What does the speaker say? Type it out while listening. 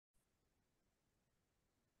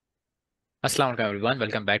अस्सलाम वालेकुम everyone,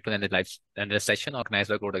 welcome back to the session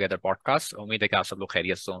organised by grow together podcast. उम्मीद है कि आप सब लोग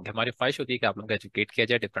खैरियत से होंगे। हमारी ख्वाहिश होती है कि आप लोगों को एजुकेट किया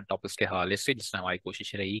जाए डिफरेंट टॉपिक्स के हवाले से, जिसमें हमारी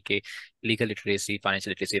कोशिश रही कि लीगल लिटरेसी,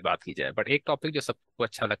 फाइनेंशियल लिटरेसी बात की जाए। बट एक टॉपिक जो सबको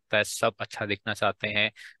अच्छा लगता है, सब अच्छा दिखना चाहते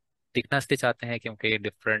हैं, दिखना इसलिए चाहते हैं क्योंकि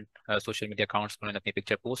डिफरेंट सोशल मीडिया अकाउंट्स पर उन्होंने अपनी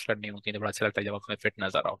पिक्चर पोस्ट करनी होती है, तो बड़ा अच्छा लगता है जब आप उसमें फिट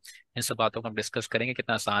नजर आओ। इन सब बातों को हम डिस्कस करेंगे,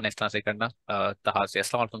 कितना आसान है इस तरह से करना। तहा से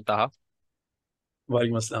अस्सलाम वालेकुम ताहा।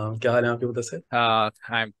 वालेकुम अस्सलाम। क्या हाल है आपके उधर से?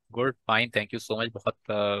 I am good, fine, thank you so much. बहुत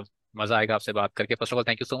मजा आएगा आपसे बात करके। First of all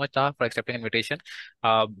thank you so much for accepting invitation.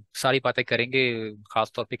 सारी बातें करेंगे,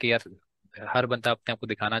 खास तौर पे कि यार हर बंदा अपने आप को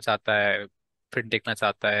दिखाना चाहता है, फिट देखना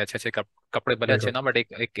चाहता है, अच्छे अच्छे कपड़े भले अच्छे बिल्कुल। ना, बट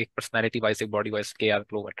एक पर्सनैलिटी वाइज, एक बॉडी वाइज के यार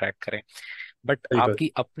लोग अट्रैक्ट करें। बट बिल्कुल।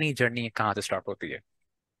 आपकी अपनी जर्नी कहाँ से स्टार्ट होती है?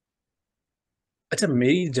 अच्छा,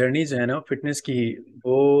 मेरी जर्नी जो है ना फिटनेस की,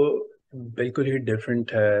 वो बिल्कुल ही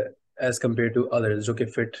डिफरेंट है एज कम्पेयर टू अदर्स जो कि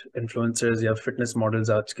फिट इन्फ्लुएंसर्स या फिटनेस मॉडल्स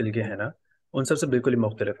आजकल के हैं ना, उन सब से बिल्कुल ही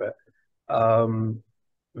मुख्तलिफ है।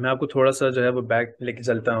 मैं आपको थोड़ा सा जो है वो बैक लेके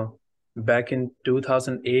चलता हूँ। बैक इन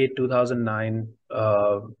 2008 2009,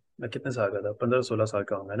 मैं कितने साल का था, 15-16 साल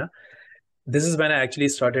का होंगे ना। This is when I actually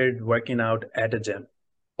started working out at a gym.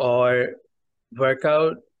 और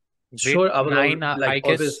workout, grade sure, I was all nine like I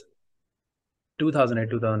guess. always 2008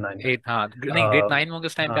 2009 में। एट, हाँ नहीं, ग्रेड नाइन में होंगे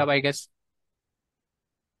उस टाइम पे हाँ, आप, आई गेस।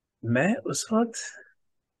 मैं उस वक्त,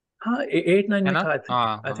 हाँ, 8-9 है में ना? था, आई थिंक।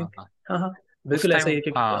 हाँ आई हाँ थिंक हाँ। हाँ हाँ, उस बिल्कुल ऐसा ही टाइम, है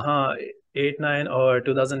कि हाँ हाँ, 8-9 और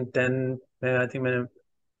 2010 में आई थिंक मैंने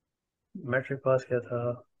मैट्रिक पास किया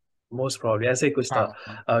था। मोस्ट प्रॉब्ली ऐसे ही कुछ था।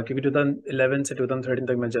 हाँ हाँ। क्योंकि 2011 से 2013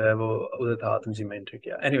 तक मैं जो है वो उधर था, आत्म जी में एंट्री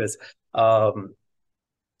किया। एनीवेज,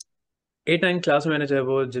 8-9 क्लास में मैंने जो है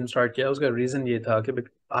वो जिम स्टार्ट किया। उसका रीज़न ये था कि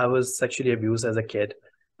I was sexually abused as a kid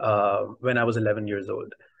when I was 11 years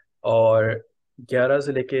old. और 11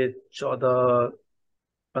 से लेके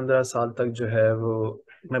 14-15 साल तक जो है वो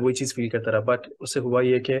मैं वही चीज़ फील करता रहा। बट उससे हुआ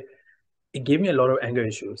ये कि it gave me a lot of anger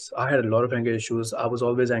issues. I had a lot of anger issues. I was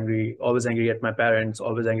always angry at my parents,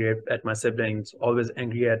 always angry at my siblings, always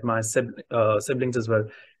angry at my siblings as well.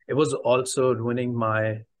 It was also ruining my,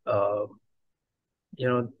 uh, you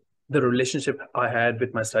know, the relationship I had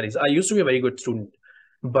with my studies. I used to be a very good student,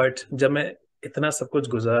 but जब मैं इतना सब कुछ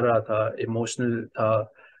गुजार रहा था, emotional था,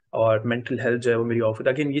 और मेंटल हेल्थ जो है वो मेरी ऑफ,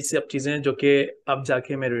 अगेन ये सब चीज़ें जो कि अब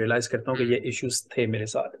जाके मैं रियलाइज करता हूँ कि ये हम्म। इश्यूज थे मेरे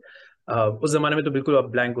साथ। उस जमाने में तो बिल्कुल आप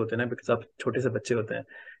ब्लैंक होते हैं ना, बिकॉज आप छोटे से बच्चे होते हैं।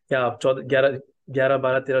 क्या आप 14 11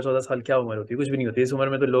 12 13 14 साल क्या उम्र होती है? कुछ भी नहीं होती इस उम्र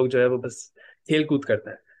में। तो लोग जो है वो बस खेल कूद करते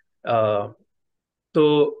हैं। तो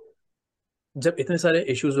जब इतने सारे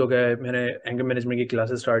इश्यूज हो गए, मैंने एंगर मैनेजमेंट की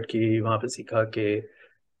क्लासेस स्टार्ट की। वहाँ पे सीखा कि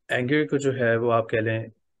एंगर को जो है वो आप कह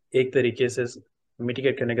लें, एक तरीके से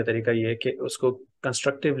मिटिगेट करने का तरीका ये है कि उसको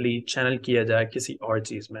कंस्ट्रक्टिवली चैनल किया जाए किसी और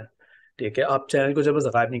चीज़ में। ठीक है, आप चैनल को जब बस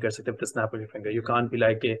गायब नहीं कर सकते with snap of your finger. You can't be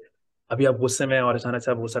like कि अभी आप गुस्से में हैं और अचानक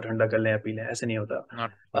से आप गुस्सा ठंडा कर लें या पी लें, ऐसे नहीं होता। Not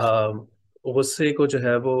possible. अम, गुस्से को जो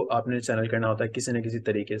है वो आपने चैनल करना होता है किसी न किसी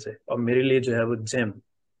तरीके से। और मेरे लिए जो है वो जिम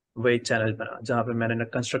वो एक चैनल बना जहाँ पे मैंने ना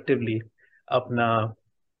कंस्ट्रक्टिवली अपना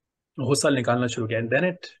गुस्सा निकालना शुरू किया। And then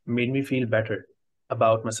it made me feel better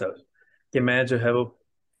about my self, कि मैं जो है वो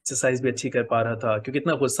एक्सरसाइज भी अच्छी कर पा रहा था, क्योंकि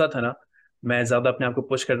इतना गुस्सा था ना, मैं ज़्यादा अपने आप को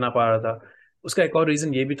पुश करना पा रहा था। उसका एक और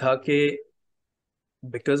रीज़न ये भी था कि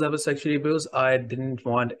because I was sexually abused, I didn't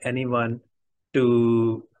want anyone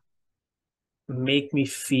to make me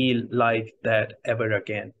feel like that ever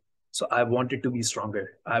again. So I wanted to be stronger.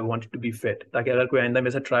 I wanted to be fit, ताकि अगर कोई आइंदा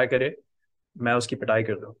मेरे से ट्राई करे, मैं उसकी पिटाई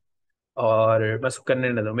कर दूं और मैं उसको करने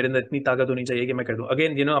न दूं। मेरे अंदर इतनी ताकत होनी चाहिए कि मैं कर दूं।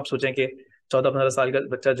 अगेन आप सोचें कि 14-15 साल का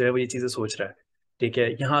बच्चा जो है वो ये चीज़ें सोच रहा है। ठीक है,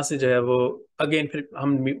 यहाँ से जो है वो अगेन फिर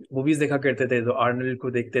हम मूवीज देखा करते थे, तो आर्नल्ड को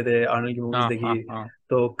देखते थे, आर्नल्ड की मूवीज हाँ हाँ देखी। हाँ।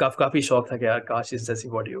 तो काफी शौक था कि यार काश इस जैसी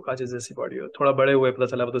बॉडी हो, काश इस जैसी बॉडी हो। थोड़ा बड़े हुए पता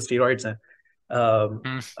चला वो तो स्टीरॉइड्स हैं।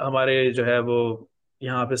 हम्म हमारे जो है वो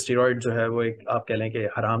यहाँ पे स्टीरॉइड जो है वो एक आप कह लें कि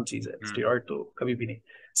हराम चीज़ है। हम्म स्टीरॉइड तो कभी भी नहीं।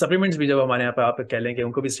 सप्लीमेंट्स भी जब हमारे यहाँ पे आप कह लें कि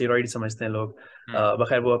उनको भी स्टीरॉइड समझते हैं लोग। हम्म।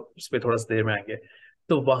 बखैर वो आप उस पर थोड़ा सा देर में आएंगे।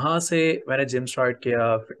 तो वहाँ से मैंने जिम स्टार्ट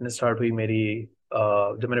किया, फिटनेस स्टार्ट हुई मेरी।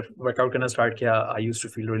 जब मैंने वर्कआउट करना स्टार्ट किया, आई use to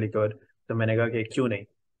feel really good. तो मैंने कहा कि क्यों नहीं।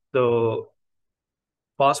 तो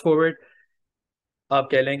फास्ट फॉरवर्ड, आप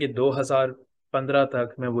कह लें कि 2015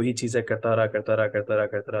 तक मैं वही चीज़ें करता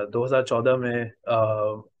रहा। 2014 में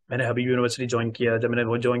मैंने हबीब यूनिवर्सिटी ज्वाइन किया। जब मैंने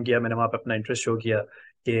वो ज्वाइन किया, मैंने वहाँ पे अपना इंटरेस्ट शो किया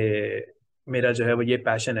कि मेरा जो है वो ये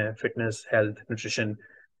पैशन है, फिटनेस, हेल्थ, न्यूट्रिशन।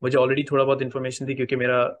 मुझे ऑलरेडी थोड़ा बहुत इन्फॉर्मेशन थी, क्योंकि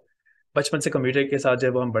मेरा बचपन से कंप्यूटर के साथ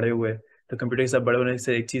जब हम बड़े हुए, तो कंप्यूटर के साथ बड़े होने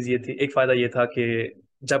से एक चीज़ ये थी, एक फ़ायदा ये था कि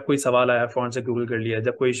जब कोई सवाल आया फ़ौरन से गूगल कर लिया,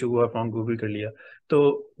 जब कोई इशू हुआ फ़ौरन गूगल कर लिया।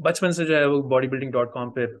 तो बचपन से जो है वो बॉडी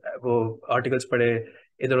बिल्डिंग.com पे वो आर्टिकल्स पढ़े,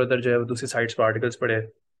 इधर उधर जो है वो दूसरी साइट्स पर आर्टिकल्स पढ़े,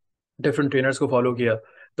 डिफरेंट ट्रेनर्स को फॉलो किया।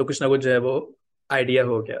 तो कुछ ना कुछ जो है वो आइडिया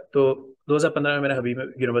हो गया। तो 2015 में मैंने हबीब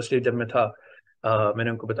यूनिवर्सिटी जब मैं था, मैंने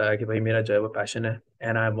उनको बताया कि भाई मेरा जो है वो पैशन है,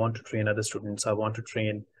 and I want to train other students, I want to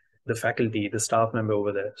train the faculty, the staff member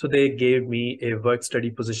over there. So they gave me a work study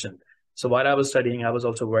position. So while I was studying, I was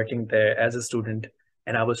also working there as a student,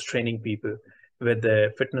 and I was training people with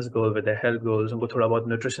their fitness goals, with their health goals. उनको थोड़ा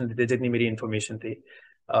बहुत nutrition दी जितनी मेरी information थी।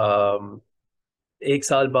 um, एक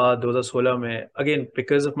साल बाद 2016 में again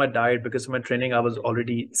because of my diet, because of my training, I was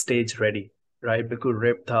already stage ready, right, बिल्कुल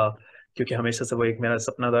रिप था, क्योंकि हमेशा से वो एक मेरा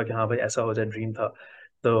सपना था कि हाँ भाई ऐसा हो जाए, ड्रीम था।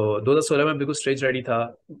 तो 2016 में बिल्कुल स्टेज रेडी था।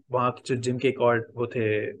 वहाँ जो जिम के एक और वो थे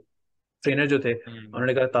ट्रेनर जो थे, हम्म।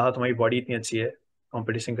 उन्होंने कहा ताहा तुम्हारी बॉडी इतनी अच्छी है,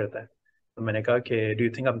 कंपटीशन करता है। तो मैंने कहा कि do you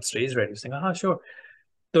think I am stage ready? उसने कहा हाँ श्योर।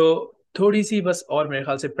 तो थोड़ी सी बस, और मेरे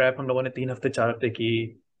ख्याल से प्रेप हम लोगों ने 3 हफ्ते 4 हफ्ते की।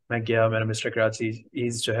 मैं गया, मैंने मिस्टर कराची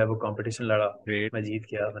ईज जो है वो कंपटीशन लड़ा, ग्रेट। मैं जीत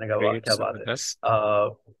गया। मैंने कहा वाह ग्रेट, क्या बात है। जबरदस्त। आ,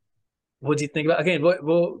 वो जीतने के बाद अगेन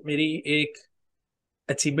वो मेरी एक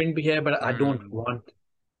अचीवमेंट भी है, but I don't hmm. Want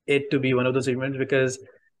it to be one of those achievements, because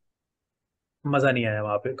मजा नहीं आया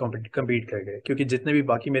वहाँ पे कम्पीट करके, क्योंकि जितने भी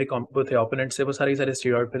बाकी मेरे वो थे ओपोनेंट्स थे, वो सारे के सारे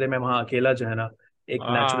स्टीरॉयड पे थे। मैं वहाँ अकेला जो है ना एक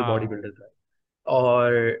नेचुरल बॉडी आ बिल्डर था।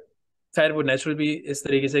 और खैर वो नेचुरल भी इस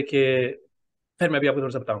तरीके से कि, फिर मैं भी आपको थोड़ा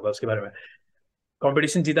सा बताऊंगा उसके बारे में।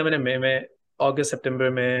 कंपटीशन जीता मैंने मई में। अगस्त सितंबर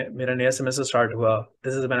में मेरा नया सेमेस्टर स्टार्ट हुआ।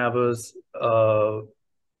 This is when I was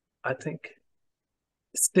I think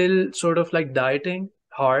still sort of like dieting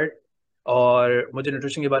hard, और मुझे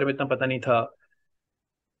न्यूट्रिशन के बारे में इतना पता नहीं था।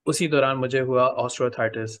 उसी दौरान मुझे हुआ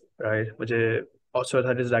ऑस्टियोआर्थराइटिस, राइट, मुझे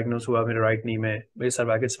ऑस्टियोआर्थराइटिस डायग्नोस हुआ मेरे राइट नी में। मेरी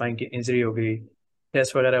सर्वाइकल स्पाइन की इंजरी हो गई,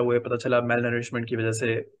 टेस्ट वगैरह हुए, पता चला मेल नरिशमेंट की वजह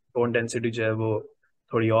से बोन डेंसिटी जो है वो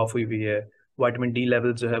थोड़ी ऑफ हुई हुई है। विटामिन डी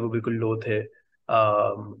लेवल जो है वो बिल्कुल लो थे।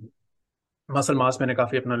 मसल मास मैंने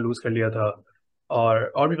काफ़ी अपना लूज कर लिया था।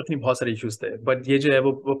 और भी पत्नी बहुत सारे इश्यूज थे, बट ये जो है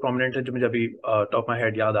वो प्रोमिनेंट है जो मुझे अभी टॉप माई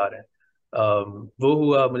हेड याद आ रहे हैं। वो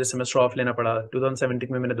हुआ, मुझे सेमेस्टर ऑफ लेना पड़ा।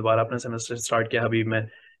 2017 में मैंने दोबारा अपना सेमेस्टर स्टार्ट किया हबीब में,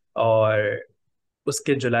 और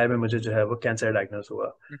उसके जुलाई में मुझे जो है वो कैंसर डायग्नोस हुआ।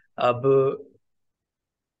 अब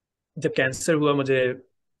जब कैंसर हुआ मुझे,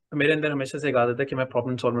 मेरे अंदर हमेशा से एक आदत है कि मैं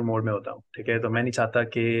प्रॉब्लम सॉल्वर मोड में होता हूँ, ठीक है। तो मैं नहीं चाहता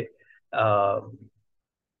कि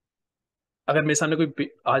अगर मेरे सामने कोई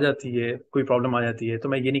आ जाती है, कोई प्रॉब्लम आ जाती है, तो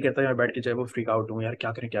मैं ये नहीं करता कि मैं बैठ के जो है वो फ्रीक आउट हूँ, यार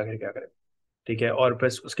क्या करें क्या करें क्या करें, ठीक है, और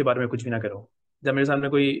बस उसके बारे में कुछ भी ना करूँ। जब मेरे सामने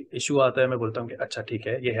कोई इशू आता है, मैं बोलता हूँ कि अच्छा ठीक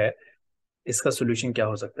है ये है, इसका सोल्यूशन क्या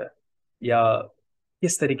हो सकता है, या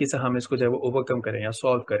किस तरीके से हम इसको जो है वो ओवरकम करें या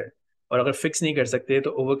सॉल्व करें। और अगर फिक्स नहीं कर सकते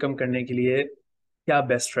तो ओवरकम करने के लिए क्या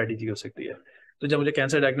बेस्ट स्ट्रेटेजी हो सकती है। तो जब मुझे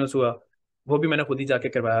कैंसर डायग्नोस हुआ, वो भी मैंने खुद ही जाके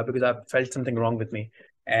करवाया, because I felt something wrong with me,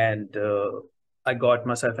 and I got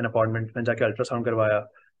my self an appointment. मैंने जाके अल्ट्रासाउंड करवाया।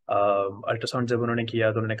 अल्ट्रासाउंड जब उन्होंने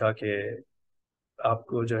किया तो उन्होंने कहा कि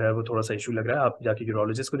आपको जो है वो थोड़ा सा इशू लग रहा है, आप जाके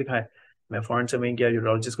यूरोलॉजिस्ट को दिखाएं। मैं फॉरेन से वहीं गया,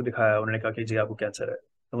 यूरोलॉजिस्ट को दिखाया, उन्होंने कहा कि जी आपको कैंसर है।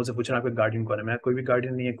 तो मुझसे पूछना आपका गार्डियन कौन है? मैं कोई भी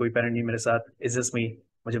गार्डियन नहीं है, कोई पेरेंट नहीं है मेरे साथ, इज दिस मी,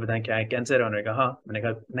 मुझे बताएं क्या है, कैंसर है? उन्होंने कहा हाँ। मैंने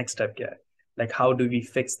कहा नेक्स्ट स्टेप क्या है, like how do we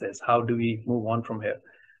fix this, how do we move on from here.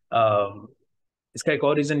 इसका एक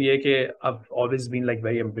और रीज़न ये है कि I always been like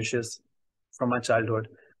very ambitious from my childhood.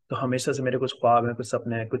 तो हमेशा से मेरे कुछ ख्वाब हैं, कुछ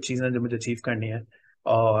सपने हैं, कुछ चीज़ें जो मुझे अचीव करनी है,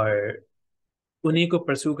 और उन्हीं को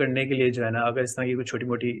परस्यू करने के लिए जो है ना, अगर इस तरह की कोई छोटी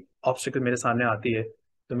मोटी ऑब्स्टिकल मेरे सामने आती है,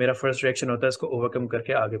 तो मेरा फर्स्ट रिएक्शन होता है इसको ओवरकम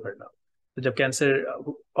करके आगे बढ़ना। तो जब कैंसर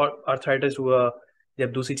और आर्थराइटिस हुआ,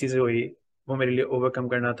 जब दूसरी चीज़ें हुई, वो मेरे लिए ओवरकम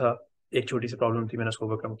करना था। एक छोटी सी प्रॉब्लम थी, मैंने उसको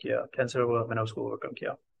ओवरकम किया। कैंसर हुआ, मैंने उसको ओवरकम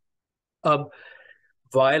किया। अब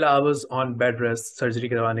while I was on bed rest, surgery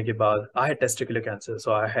करवाने के बाद, I had testicular cancer,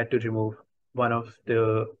 so I had to remove one of the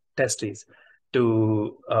testes to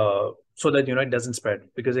so that it doesn't spread.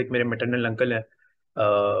 Because एक मेरे maternal uncle है,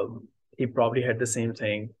 he probably had the same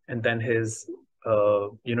thing, and then his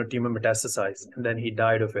tumor metastasized, and then he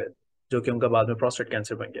died of it, जो कि उनका बाद में prostate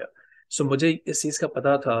cancer बन गया। So मुझे इस चीज़ का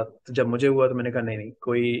पता था, तो जब मुझे हुआ तो मैंने कहा नहीं नहीं,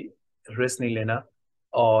 कोई रिस्क नहीं लेना,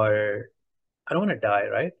 और I don't want to die,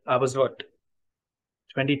 right? I was what,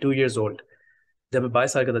 22 years old, जब मैं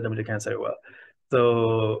 22 साल का था जब मुझे कैंसर हुआ।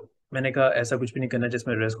 तो मैंने कहा ऐसा कुछ भी नहीं करना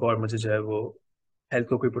जिसमें रिस्क हो, और मुझे जो है वो हेल्थ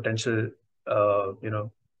को कोई पोटेंशियल यू नो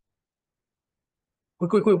कोई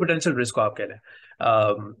कोई कोई पोटेंशियल रिस्क हो आप कह लें।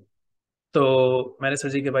 तो मैंने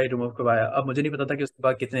सर्जरी के बाद रिमूव करवाया। अब मुझे नहीं पता था कि उसके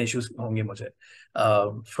बाद कितने इश्यूज होंगे मुझे।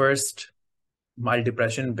 First, mild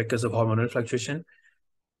depression because of hormonal fluctuation.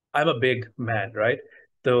 I am a big man, right.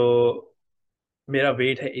 तो मेरा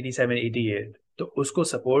वेट है 87-88। तो उसको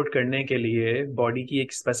सपोर्ट करने के लिए बॉडी की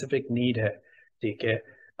एक स्पेसिफिक नीड है, ठीक है।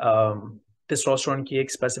 टेस्टोस्टेरोन की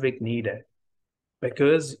एक स्पेसिफिक नीड है,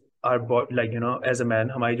 because our body like as a man,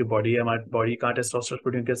 हमारी जो बॉडी है, हमारी बॉडी कहाँ टेस्टोस्टेरोन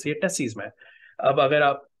प्रोड्यूस करती है? टेस्टिस में। अब अगर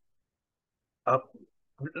आप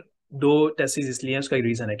दो टेस्टिस इसलिए हैं, उसका एक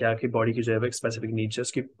रीज़न है कि आपकी बॉडी की जो है स्पेसिफिक नीड्स है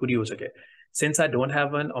उसकी पूरी हो सके. Since I don't have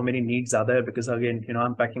one और मेरी नीड ज़्यादा है because again I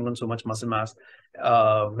am packing on so much muscle mass,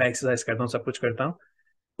 मैं एक्सरसाइज करता हूँ, सब कुछ करता हूँ,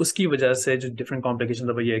 उसकी वजह से जो डिफरेंट कॉम्प्लिकेशन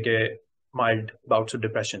है वो ये है कि mild bouts of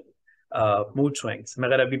depression, mood swings. मैं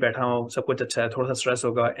अगर अभी बैठा हूँ सब कुछ अच्छा है, थोड़ा सा स्ट्रेस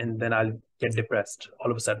होगा and then I get depressed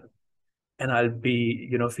all of a sudden and I'll be,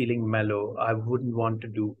 feeling mellow. I wouldn't want to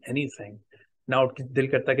do anything. ना उठ के दिल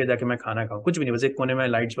करता है कि जाके मैं खाना खाऊं, कुछ भी नहीं, बस एक कोने में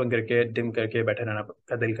लाइट्स बंद करके डिम करके बैठे रहना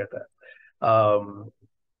का दिल करता है.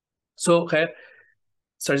 सो खैर,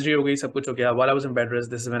 सर्जरी हो गई, सब कुछ हो गया. While I was in bed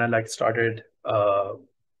rest, this is when I like started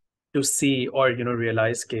to see or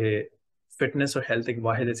realize कि फिटनेस और हेल्थ एक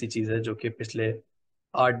वाहिद ऐसी चीज़ है जो कि पिछले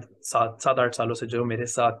 8 7 8 सालों से जो मेरे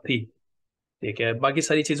साथ थी. ठीक है, बाकी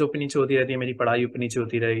सारी चीज़ें ऊपर नीचे होती रहती है, मेरी पढ़ाई ऊपर नीचे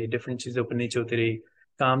होती रही, डिफरेंट चीज़ें ऊपर नीचे होती रही,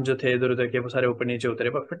 काम जो थे इधर उधर के वो सारे ऊपर नीचे होते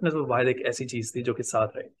रहे, बट फिटनेस वो वाहिद एक ऐसी चीज़ थी जो कि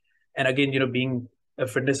साथ रहे. And again being a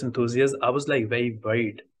fitness enthusiast, I was like very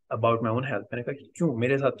worried about my own health. मैंने कहा कि क्यों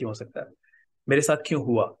मेरे साथ, क्यों हो सकता है, मेरे साथ क्यों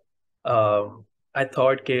हुआ. आई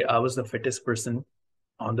थॉट के I was the fittest person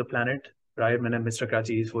on the planet, right. मैंने मिस्टर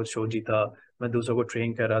कराची वो शो जीता, मैं दूसरों को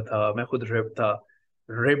ट्रेन कर रहा था, मैं खुद रिप्ड था.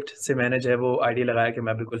 रिप्ड से मैंने जो है वो आइडिया लगाया कि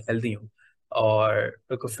मैं बिल्कुल हेल्दी हूँ और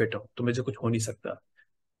बिल्कुल फिट हूँ, तो मुझे कुछ हो नहीं सकता.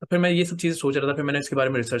 तो फिर मैं ये सब चीज़ें सोच रहा था, फिर मैंने इसके बारे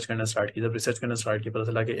में रिसर्च करना स्टार्ट की. जब रिसर्च करना स्टार्ट किया पता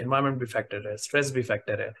चला कि एनवायरनमेंट भी फैक्टर है, स्ट्रेस भी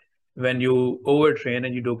फैक्टर है, when you over train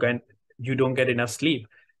and you don't get enough sleep,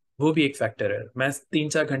 वो भी एक फैक्टर है. मैं 3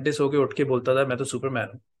 4 घंटे सो के उठ के बोलता था मैं तो सुपरमैन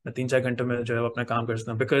हूँ, मैं 3 4 घंटे में जो है अपना काम कर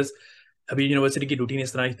सकता हूँ. बिकॉज अभी यूनिवर्सिटी की रूटीन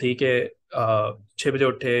इस तरह की थी कि 6 बजे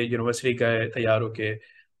उठे, यूनिवर्सिटी गए तैयार होके,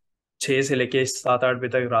 6 से लेके 7 8 बजे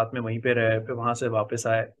तक रात में वहीं पे रहे, फिर वहां से वापस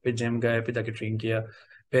आए, फिर जिम गए, फिर जाके ट्रेन किया,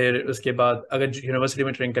 फिर उसके बाद अगर यूनिवर्सिटी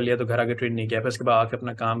में ट्रेन कर लिया तो घर आके ट्रेन नहीं किया, फिर उसके बाद आके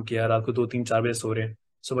अपना काम किया, रात को 2 3 4 बजे सो रहे हैं,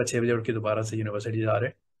 सुबह 6 बजे उठ के दोबारा से यूनिवर्सिटी जा रहे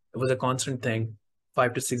हैं. It was a constant thing,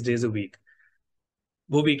 5 to 6 days a week.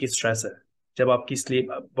 वो भी एक स्ट्रेस है. जब आपकी स्लीप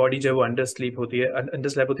बॉडी जो है वो अंडर स्लीप होती है, अंडर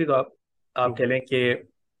स्लीप होती है, तो आप कह लें कि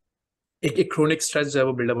एक क्रोनिक स्ट्रेस जो है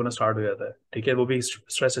वो बिल्डअप होना स्टार्ट हो जाता है. ठीक है, वो भी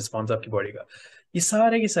स्ट्रेस रिस्पॉन्स आपकी बॉडी का. ये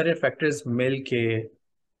सारे के सारे फैक्टर्स मिल के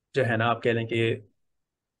जो है ना, आप कह लें कि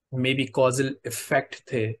मे बी कॉजल इफेक्ट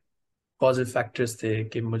थे, कॉजल फैक्टर्स थे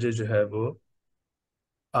कि मुझे जो है वो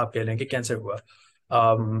आप कह लें कि कैंसर हुआ.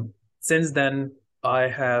 Since then I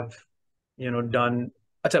have done.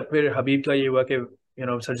 अच्छा, फिर हबीब का ये हुआ कि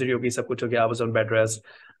सर्जरी हो गई, सब कुछ हो गया, I was on bed rest.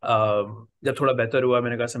 जब थोड़ा बेहतर हुआ,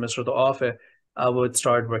 मैंने कहा सेमेस्टर तो ऑफ है, I would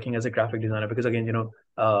start working as a graphic designer because again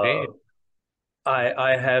great.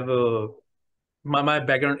 I have my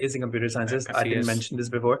background is in computer sciences. I didn't CS. mention this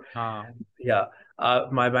before. हाँ. Yeah,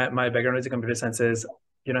 my background is in computer sciences.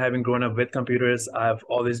 Having grown up with computers, I've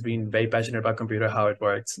always been very passionate about computer, how it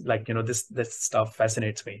works. Like this stuff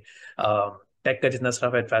fascinates me. Take का जितना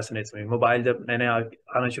stuff है fascinates me. Mobile जब नए नए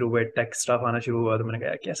आना शुरू हुए, take stuff आना शुरू हुआ, तो मैंने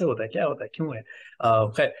कहा कैसे होता है, क्या होता है, क्यों है.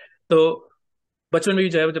 खैर, तो बचपन में भी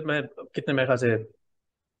जो है जब मैं कितने मेरे ख्याल से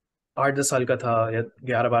 8 10 साल का था या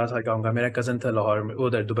 11 12 साल का होगा, मेरा कजन था लाहौर में,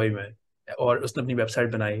 उधर दुबई में, और उसने अपनी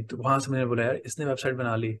वेबसाइट बनाई. तो वहां से मैंने बोला यार इसने वेबसाइट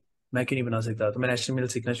बना ली, मैं क्यों नहीं बना सकता. तो मैंने HTML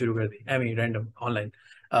सीखना शुरू कर दी, एम रैंडम ऑनलाइन.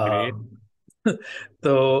 ग्रेट.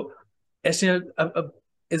 तो HTML अब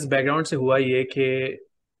इस बैकग्राउंड से हुआ ये कि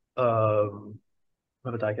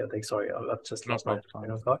मैं बता क्या था, sorry I just no lost my train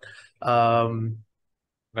problem. Of thought.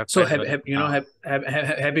 So website बना दी. हाँ.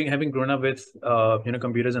 having grown up with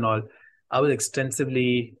computers and all, I was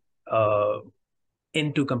extensively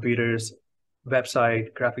into computers,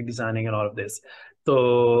 website, graphic designing and all of this. तो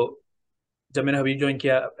जब मैंने अभी join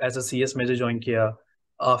किया as a CS major join किया,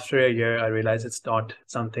 after a year I realise it's not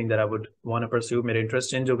something that I would want to pursue. मेरे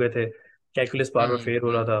interest change हो गए थे, कैलकुलस बार बार फेल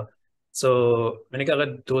हो रहा था. सो मैंने कहा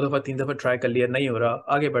अगर 2 दफ़ा 3 दफ़ा ट्राई कर लिया नहीं हो रहा,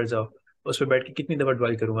 आगे बढ़ जाओ. उस पर बैठ के कितनी दफ़ा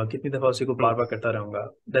ड्वेल करूंगा, कितनी दफ़ा उसी को ट्रू. बार बार करता रहूंगा.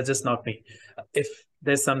 That's just not me. If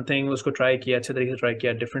there something, उसको ट्राई किया, अच्छे तरीके से ट्राई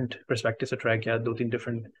किया, डिफरेंट परस्पेक्टिव से ट्राई किया, 2 3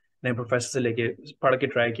 डिफरेंट नए प्रोफेसर से लेके पढ़ के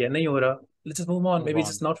ट्राई किया, नहीं हो रहा, let's just move on, may move be on.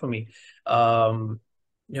 It's not for me.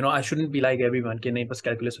 I shouldn't be like everyone कि नहीं बस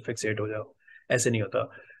कैलकुलस में फिक्सेट हो जाओ, ऐसे नहीं होता.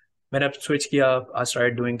 मैंने अब स्विच किया, I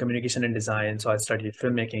started doing communication and design, so I started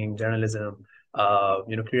film making, journalism,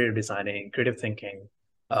 creative designing, creative thinking,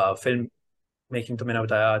 film making तो मैंने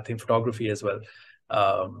बताया, I think photography as well.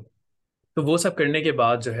 तो वो सब करने के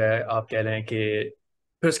बाद जो है आप कह रहे हैं कि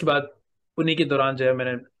फिर उसके बाद उन्हीं के दौरान जो है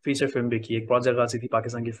मैंने फीचर फिल्म भी की. एक प्रोजेक्ट गाजी थी,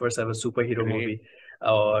 पाकिस्तान की first ever super hero great. Movie,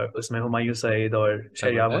 और उसमें हुमायूं सईद और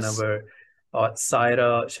शरियाब जबरदस्त. मुनव्वर और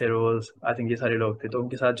सायरा शेरोज, आई थिंक ये सारे लोग थे. तो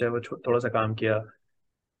उनके साथ जो है वो थोड़ा सा काम किया,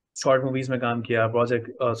 शॉर्ट मूवीज में काम किया, प्रोजेक्ट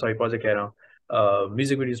कह रहा हूँ,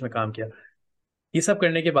 म्यूजिक वीडियोज में काम किया. ये सब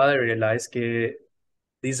करने के बाद आई रियलाइज के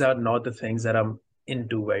these are not the things that I'm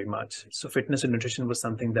into very much. So fitness and nutrition was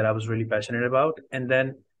something that I was really passionate about. And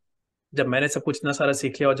then जब मैंने सब कुछ इतना सारा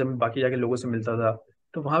सीख लिया और जब मैं बाकी जाके लोगों से मिलता था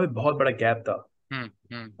तो वहां पे बहुत बड़ा गैप था,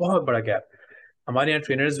 हम्म। बहुत बड़ा गैप. हमारे यहाँ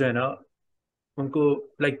ट्रेनर्स जो है ना, उनको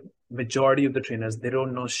like majority of the trainers they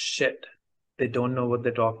don't know shit, they don't know what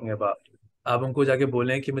they talking about. आप उनको जाके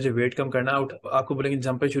बोलें कि मुझे वेट कम करना है, आपको बोलेंगे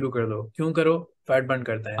जंप पे शुरू कर दो. क्यों करो? फैट बर्न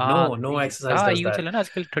करते हैं. नो, हाँ नो एक्सरसाइज हाँ, डज यूं दैट. चला ना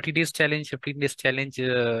आजकल 30 डेज चैलेंज, 15 डेज चैलेंज,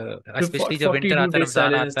 तो स्पेशली जब फोर्टी विंटर टू आता है, डेज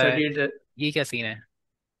रमजान चैलेंज, आता है. 38. ये क्या सीन है?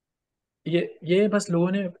 ये बस लोगों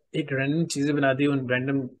ने एक रैंडम चीजें बना दी. उन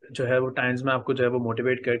रैंडम जो है वो टाइम्स में आपको जो है वो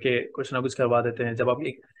मोटिवेट करके कुछ ना कुछ करवा देते हैं. जब आप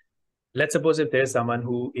एक, let's suppose if there's someone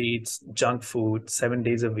who eats junk food 7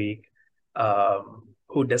 days a week,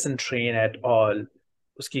 who doesn't train at all,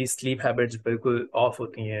 उसकी sleep habits बिल्कुल ऑफ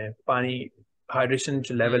होती हैं, पानी हाइड्रेशन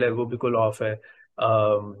जो लेवल है हम्म वो बिल्कुल ऑफ है.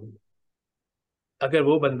 अगर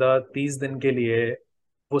वो बंदा 30 दिन के लिए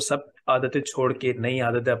वो सब आदतें छोड़ के नई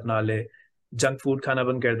आदतें अपना ले, जंक फूड खाना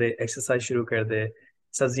बंद कर दे, एक्सरसाइज शुरू कर दे,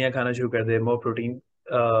 सब्जियां खाना शुरू कर दे, मोर प्रोटीन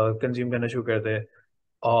कंज्यूम करना शुरू कर दे,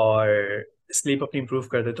 और स्लीप अपनी इंप्रूव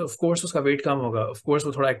कर दे, तो ऑफ कोर्स उसका वेट कम होगा, ऑफ कोर्स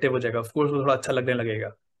वो थोड़ा एक्टिव हो जाएगा, ऑफ कोर्स वो थोड़ा अच्छा लगने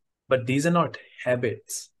लगेगा. But these are not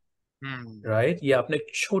habits, hmm. Right? ये आपने एक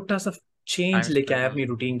छोटा सा टाइम चेंज लेके आए अपनी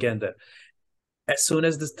रूटीन के अंदर. As soon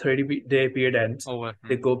as this 30-day period ends, over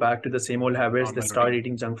they go back to the same old habits. They normal start routine.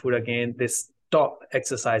 eating junk food again. They stop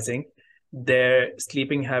exercising. Their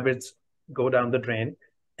sleeping habits go down the drain.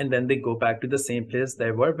 And then they go back to the same place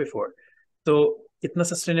they were before. तो कितना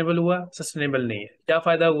sustainable हुआ? Sustainable नहीं है. क्या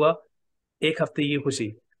फायदा हुआ? एक हफ्ते की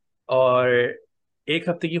खुशी. और एक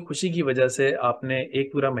हफ्ते की खुशी की वजह से आपने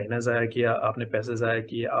एक पूरा महीना जाया किया, आपने पैसे जाया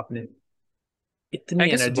किए, आपने आई इतनी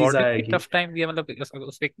गेस एनर्जी बॉडी जाया की की. टफ टाइम भी है, मतलब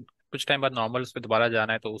उसके कुछ टाइम बाद नॉर्मल उस पर दोबारा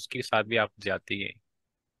जाना है तो उसके साथ भी आप जाती है.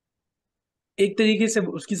 एक तरीके से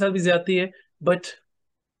उसके साथ भी ज्यादती है. But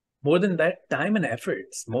more than that, time and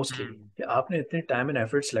efforts mostly, हम्म. कि आपने इतने टाइम एंड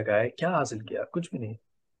एफर्ट्स लगाए, क्या हासिल किया? कुछ भी नहीं.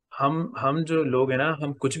 हम जो लोग हैं ना,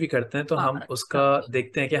 हम कुछ भी करते हैं तो हाँ हम उसका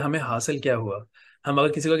देखते हैं कि हमें हासिल क्या हुआ. हम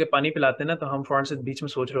अगर किसी को के पानी पिलाते हैं ना, तो हम फौरन से बीच में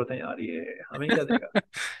सोच रहे होते हैं, यार ये हमें क्या देगा.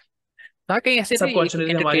 हाँ, कहीं ऐसे भी एक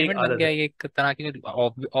सबकॉन्शियसली हमारी एक एंटरटेनमेंट बन आदत गया है. है ये एक तरह की.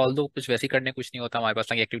 ऑल दो कुछ वैसे करने कुछ नहीं होता हमारे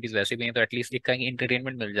पास, एक्टिविटीज वैसे भी हैं, तो एटलीस्ट एक कहीं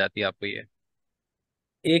एंटरटेनमेंट मिल जाती है आपको ये.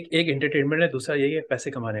 एक एक एंटरटेनमेंट है, दूसरा यही है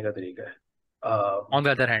पैसे कमाने का तरीका है. On the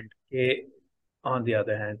other hand. कि ऑन द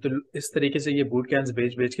अदर हैंड, तो इस तरीके से ये बूट कैंप्स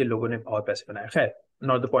बेच बेच के लोगों ने बहुत पैसे बनाए. खैर,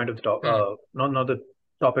 not the point of the top, hmm. Not the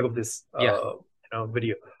topic of this या.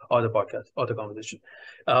 वीडियो और द पॉडकास्ट और द कॉन्वर्सेशन.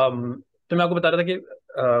 तो मैं आपको बता रहा था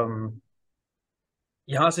कि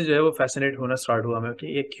यहाँ से जो है वो फैसिनेट होना स्टार्ट हुआ मैं, कि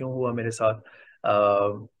ये क्यों हुआ मेरे साथ.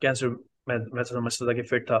 कैंसर, मैं तो समझता था कि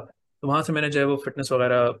फिट था, तो वहां से मैंने जो है वो फिटनेस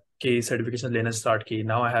वगैरह की सर्टिफिकेशन लेना स्टार्ट की.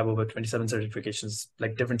 Now I have over 27 certifications,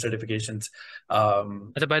 like different certifications.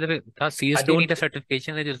 अच्छा, बाय द वे था आई सीरियसली नहीं था डोंट.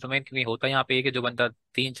 सर्टिफिकेशन है जिस डोमेन में होता है यहाँ पे, एक है जो बंदा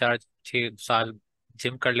 3 4 6 साल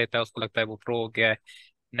जिम कर लेता है उसको लगता है वो प्रो हो गया है.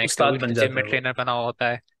 नेक्स्ट वो उस्ताद बन जिम जाता में है वो ट्रेनर बना हुआ होता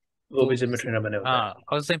है. वो भी तो जिम में ट्रेनर बने होता है. हाँ,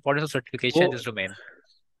 how is the importance of वो सर्टिफिकेशन दिस डोमेन?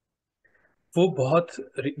 वो बहुत,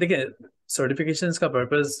 देखिए, सर्टिफिकेशंस का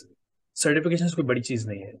पर्पस, सर्टिफिकेशंस कोई बड़ी चीज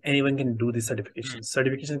नहीं है. Anyone can do this certification. Hmm.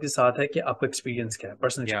 Certification के साथ है कि आपका एक्सपीरियंस क्या है,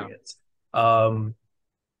 पर्सनल या. एक्सपीरियंस.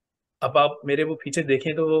 अब आप मेरे वो पीछे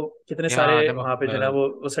देखें तो वो कितने सारे या जब वहां पे जो है ना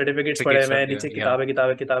वो सर्टिफिकेट्स पड़े सर्टिफिकेट्स हुए हैं, रखे हुए नीचे हैं, या. किताबें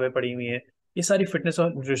किताबें किताबें पड़ी हुई हैं. ये सारी फिटनेस और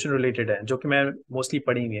न्यूट्रिशन रिलेटेड है, जो कि मैं मोस्टली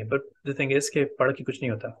पढ़ी हुई है. बट द थिंग इज कि पढ़ के कुछ नहीं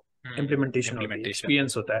होता. इम्प्लीमेंटेशन होती है, इम्प्लीमेंटेशन.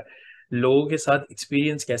 एक्सपीरियंस होता है. लोगों के साथ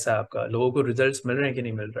एक्सपीरियंस कैसा है आपका, लोगों को रिजल्ट्स मिल रहे हैं कि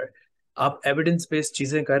नहीं मिल रहे हैं, आप एविडेंस बेस्ड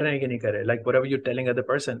चीजें कर रहे हैं कि नहीं कर रहे. Like whatever you telling other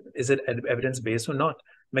person, is it evidence based और नॉट.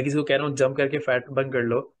 मैं किसी को कह रहा हूँ जंप करके फैट बर्न कर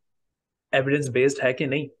लो, एविडेंस बेस्ड है कि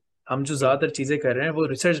नहीं. हम जो ट्रू. ज्यादातर चीजें कर रहे हैं वो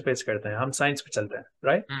रिसर्च बेस्ड करते हैं, हम साइंस पे चलते हैं,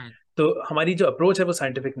 राइट? हम्म. तो हमारी जो अप्रोच है वो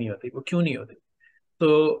साइंटिफिक नहीं होती. वो क्यों नहीं होती?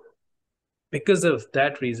 तो because of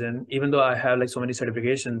that reason, even though I have like so many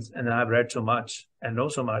certifications and I've read so much and know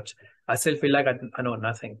so much, I still feel like I know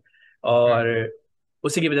nothing. और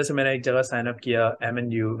उसी की वजह से मैंने एक जगह साइन अप किया,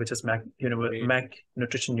 MNU, which is great. Mac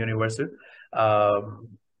Nutrition Universal.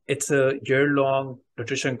 It's a year-long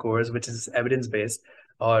nutrition course which is evidence-based.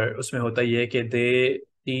 और उसमें होता ये है कि they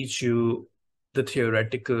teach you the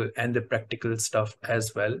theoretical and the practical stuff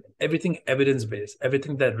as well. Everything evidence-based,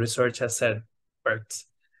 everything that research has said works.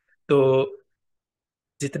 तो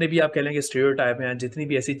जितने भी आप कह लेंगे स्टीरियोटाइप हैं, जितनी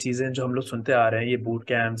भी ऐसी चीजें जो हम लोग सुनते आ रहे हैं, ये बूट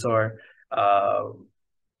कैंप्स और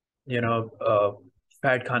यू नो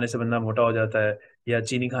फैट खाने से बंदा मोटा हो जाता है, या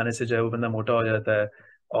चीनी खाने से जो है वो बंदा मोटा हो जाता है,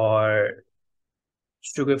 और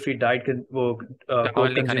शुगर फ्री डाइट वो चावल कोक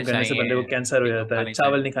नहीं खाने कंज्यूम करने से बंदे को चाहिए, कैंसर हो ये कम जाता है, खाने चावल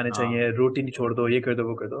चाहिए. नहीं खाने हाँ. चाहिए, रोटी नहीं छोड़ दो, ये कर दो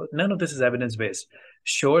वो कर दो. None of this is evidence based.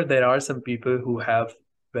 Sure there are some people who have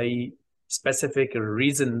very specific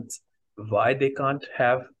reasons why they can't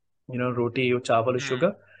have roti or chawal or sugar.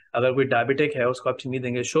 हम्म। अगर कोई डायबिटिक है उसको आप चीनी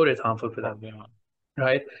देंगे, sure it's harmful for them, और हाँ।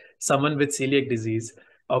 right? Someone with celiac disease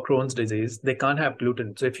or Crohn's disease, they can't have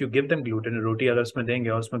gluten. So if you give them gluten, roti अगर उसमें देंगे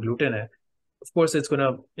और उसमें gluten है, of course it's gonna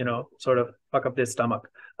sort of fuck up their stomach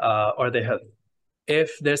or their health.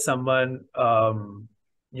 If there's someone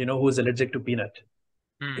who's allergic to peanut,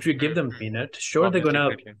 if you give them peanut, sure they're obviously gonna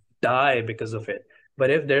exactly. die because of it.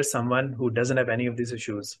 But if there's someone who doesn't have any of these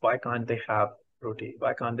issues, why can't they have roti?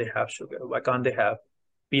 Why can't they have sugar? Why can't they have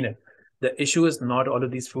peanut? The issue is not all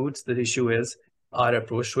of these foods. The issue is our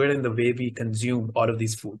approach to it and the way we consume all of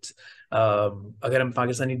these foods. अगर हम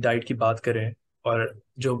Pakistani diet की बात करें और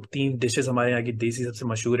जो 3 dishes हमारे यहाँ की देसी सबसे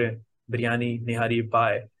मशहूर है, बिरयानी, निहारी,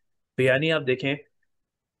 पाए। बिरयानी आप देखें,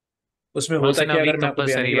 उसमें वंस होता इन अ क्या है, वीक अगर मैं आपको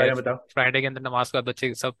बिरयानी कंपलसरी के है। बारे में बताऊं। फ्राइडे के अंदर नमाज के बाद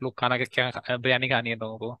बच्चे सब लोग खाना क्या बिरयानी खानी है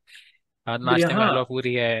लोगों को। नाश्ते में हाँ, हलवा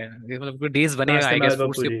पूरी है। ये मतलब डेज बने हुए नाश्ते आई में गेस हलवा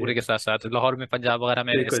फूड्स के पूरी है, पूरे के साथ साथ लाहौर में पंजाब वगैरह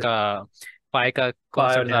में बिल्कुल। इसका पाए का पाए और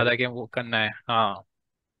कॉन्सेप्ट ज्यादा निहारी, है कि वो करना है। हाँ।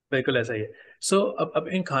 बिल्कुल ऐसा ही है। सो अब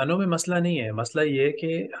इन खानों में मसला नहीं है, मसला ये है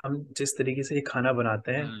कि हम जिस तरीके से ये खाना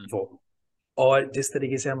बनाते हैं हम्म। वो, और जिस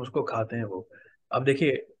तरीके से हम उसको खाते हैं वो। अब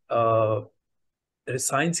देखिए,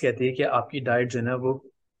 साइंस कहती है कि आपकी डाइट जो है ना वो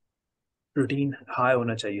प्रोटीन हाई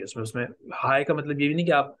होना चाहिए, उसमें उसमें हाई का मतलब ये भी नहीं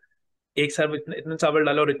कि आप एक साथ में इतना इतना चावल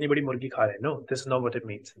डालो और इतनी बड़ी मुर्गी खा रहे हैं। No, this is not what it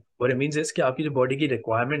means. What it means is कि आपकी जो बॉडी की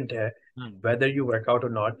रिक्वायरमेंट है, हम्म। whether you work out or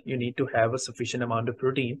not, you need to have a sufficient amount of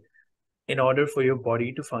protein in order for your body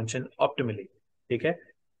to function optimally. ठीक है?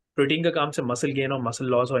 Protein का काम से मसल गेन और मसल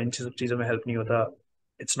लॉस और इन सब चीज़ों में हेल्प नहीं होता।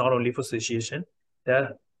 It's not only for satiation, there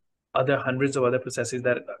are other hundreds of other processes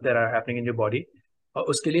that are happening in your body, और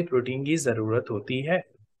उसके लिए प्रोटीन की ज़रूरत होती है।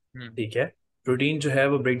 हम्म। ठीक है? प्रोटीन जो है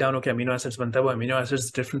वो ब्रेक डाउन होकर अमीनो एसिड्स बनता है, वो amino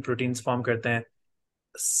acids different proteins form करते हैं।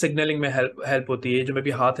 सिग्नलिंग में हेल्प हेल्प होती है। जो मैं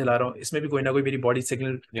भी हाथ हिला रहा हूँ, इसमें भी कोई ना कोई मेरी बॉडी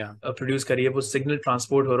सिग्नल या। प्रोड्यूस करी है, वो सिग्नल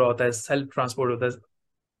ट्रांसपोर्ट हो रहा होता है, सेल्फ ट्रांसपोर्ट होता है।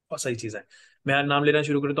 बहुत सही चीज़ है। मैं यार नाम लेना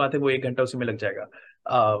शुरू करूँ तो आते वो 1 घंटा उसी में लग जाएगा,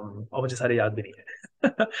 और मुझे सारे याद भी नहीं है।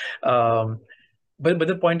 बट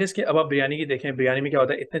द पॉइंट इज कि अब आप बिरयानी की देखें, बिरयानी में क्या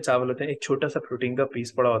होता है, इतने चावल होते हैं, एक छोटा सा प्रोटीन का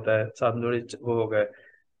पीस पड़ा होता है, साथ में थोड़े वो हो गए।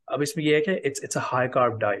 अब इसमें ये है कि it's a high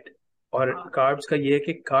carb diet, और कार्ब्स का ये है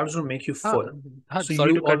कि कार्ब्स विल मेक यू हाँ। फुल, हाँ, so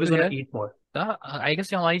sorry you to cut always you want यार। To eat more. I guess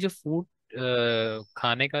जो हमारी जो फूड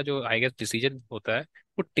खाने का जो आई गेस डिसीजन होता है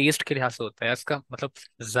वो टेस्ट के लिहाज से होता है। इसका मतलब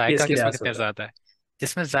टेस्ट जायका के किसमें लिहाज से कितना होता है, ज्यादा है।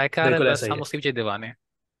 जिसमें जायका आ रहा है बिल्कुल ऐसा बस ही हम है, उसके पीछे दीवाने हैं।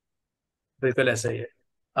 बिल्कुल ऐसा ही है।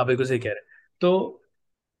 आप बिल्कुल सही कह रहे हैं। तो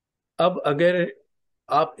अब अगर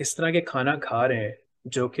आप इस तरह के खाना खा रहे हैं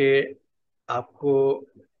जो कि आपको,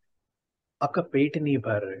 आपका पेट नहीं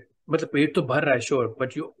भर रहा है, मतलब पेट तो भर रहा है sure,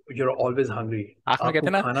 but you are always hungry, आखिर में आपको कहते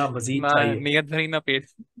हैं ना, खाना मजीद ना चाहिए। नियत भरी ना पेट।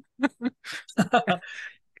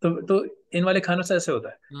 तो इन वाले खानों से ऐसे होता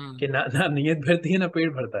है हम्म। कि ना ना नीयत भरती है ना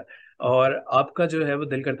पेट भरता है, और आपका जो है वो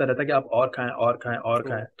दिल करता रहता है कि आप और खाएं और खाएं और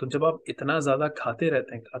ट्रू। खाएं। तो जब आप इतना ज्यादा खाते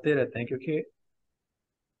रहते हैं, क्योंकि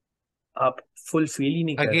आप फुल फील ही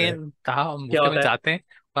नहीं कर रहे, अगेन कहा हम क्या भूखे में होता है। जाते हैं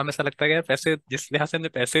तो हमें ऐसा लगता है कि यार पैसे जिस लिहाज से हमने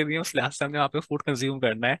पैसे दिए उस लिहाज से हमने वहाँ पे फूड कंज्यूम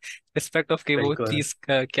करना है। रिस्पेक्ट ऑफ कि वो बिल्कुल, चीज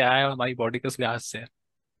क्या है हमारी बॉडी के उस लिहाज से।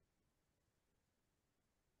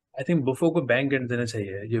 आई थिंक बुफे को बैन कर देना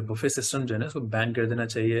चाहिए, ये बुफे सिस्टम जो है ना इसको बैन कर देना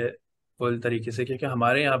चाहिए फुल तरीके से, क्योंकि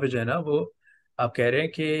हमारे यहाँ पे जो है ना वो, आप कह रहे हैं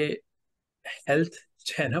कि हेल्थ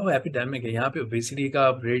जो है ना वो एपिडेमिक है यहाँ पे। ओबेसिटी का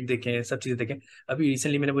आप रेट देखें, सब चीज़ देखें। अभी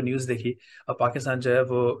रिसेंटली मैंने वो न्यूज़ देखी, और पाकिस्तान जो है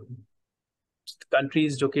वो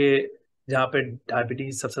कंट्रीज जो कि जहाँ पे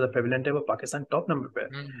डायबिटीज सबसे ज़्यादा प्रेवलेंट है, वो पाकिस्तान टॉप नंबर पे है।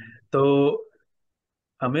 हम्म। तो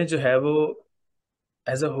हमें जो है वो,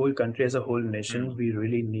 as a whole country, as a whole nation, hmm. we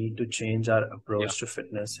really need to change our या। approach to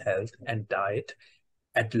fitness, health and diet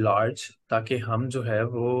at large, ताकि हम जो है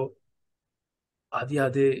वो आधी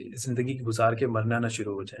आधे जिंदगी गुजार के मरना ना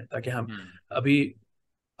शुरू हो जाए, ताकि हम हम्म। अभी,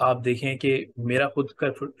 आप देखें कि मेरा खुद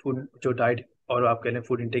का फूड जो डाइट और आप कह लें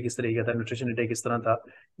फूड इंटेक इस तरह का था, न्यूट्रिशन इंटेक इस तरह था।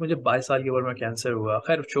 मुझे 22 साल की उम्र में कैंसर हुआ,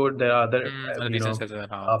 खैर sure there are other reason से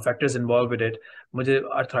हाँ। Factors involve with it. मुझे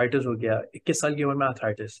आर्थराइटिस हो गया 21 साल की उम्र में,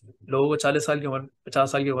 आर्थराइटिस लोगों को 40 साल की उम्र,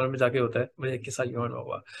 50 साल की उम्र में जाके होता है, मुझे 21 साल की उम्र में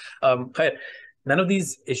हुआ। खैर, none of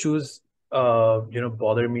these issues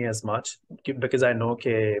bother me as much, because I know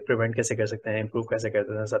कि प्रिवेंट कैसे कर सकते हैं, इम्प्रूव कैसे कर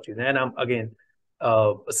सकते हैं, सब चीज़ें। And I'm again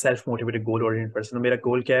self motivated goal oriented person. मेरा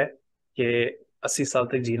गोल क्या है कि 80 साल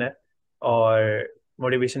तक जीना है, और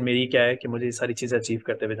मोटिवेशन मेरी क्या है कि मुझे ये सारी चीज़ें अचीव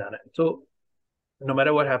करते हुए जाना है। So no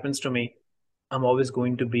matter what happens to me, I am always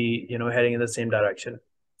going to be heading in the same direction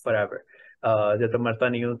for ever. जब तक मरता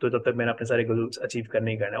नहीं हूँ तो तब तक मैंने अपने सारे गोल्स अचीव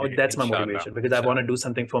करने ही करना है, और दैट्स माई इंशाल्लाह मोटिवेशन, बिकॉज आई वांट इंशाल्लाह। To do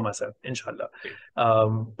something for my self इंशाल्लाह।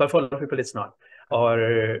 पर फॉर पीपल इट्स नॉट। और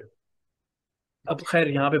अब खैर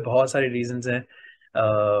यहाँ पे बहुत सारे रीजंस हैं।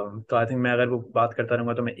 तो आई थिंक मैं अगर वो बात करता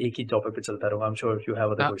रहूंगा तो मैं एक ही टॉपिक पे चलता रहूंगा। I am sure you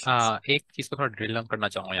have other questions. एक चीज को थोड़ा ड्रिल डाउन करना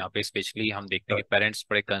चाहूंगा यहाँ पे। स्पेशली हम देखते हैं कि पेरेंट्स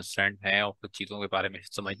बड़े कंसर्न हैं और कुछ चीज़ों के बारे में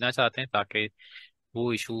समझना चाहते हैं ताकि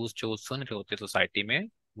वो इश्यूज जो सुन रहे होते हैं सोसाइटी में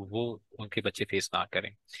वो उनके बच्चे फेस ना करें।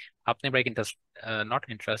 आपने बड़ा एक इंटरेस्ट नॉट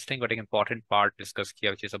इंटरेस्टिंग बट एक इम्पॉर्टेंट पार्ट डिस्कस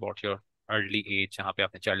किया which is about your early as, जहाँ पे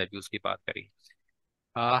आपने चाइल्ड अब्यूज की बात करी।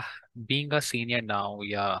 बीइंग अ सीनियर नाउ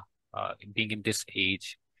या बीइंग इन दिस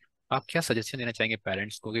एज, आप क्या सजेशन देना चाहेंगे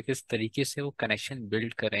पेरेंट्स को कि किस तरीके से वो कनेक्शन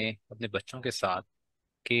बिल्ड करें अपने बच्चों के साथ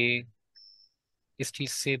कि इस चीज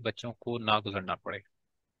से बच्चों को ना गुजरना पड़े?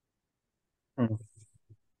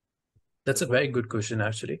 That's a very good question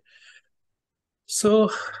actually. सो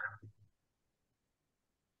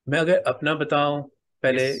मैं अगर अपना बताऊं यस।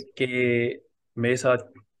 पहले कि मेरे साथ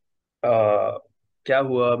आ, क्या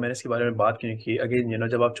हुआ, मैंने इसके बारे में बात क्यों की। अगेन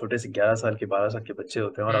जब आप छोटे से 11 साल के 12 साल के बच्चे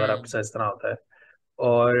होते हैं और अगर आपके हम्म। साथ इस तरह होता है,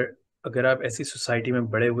 और अगर आप ऐसी सोसाइटी में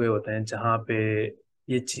बड़े हुए होते हैं जहाँ पे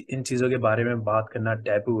इन चीज़ों के बारे में बात करना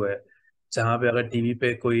टैबू है, जहाँ पे अगर टीवी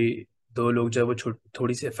पे कोई दो लोग जब वो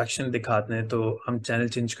थोड़ी सी अफेक्शन दिखाते हैं तो हम चैनल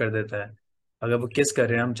चेंज कर देते हैं। अगर वो किस कर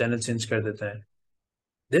रहे हैं हम चैनल चेंज कर देते हैं।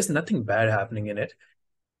 There is nothing bad happening in it.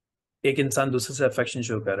 एक इंसान दूसरे से अफेक्शन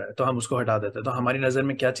शो कर रहा है तो हम उसको हटा देते हैं, तो हमारी नज़र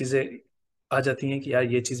में क्या चीज़ें आ जाती हैं कि यार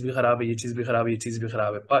ये चीज़ भी खराब है, ये चीज़ भी खराब है, ये चीज़ भी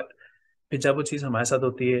खराब है। बट फिर जब वो चीज़ हमारे साथ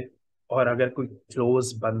होती है और अगर कोई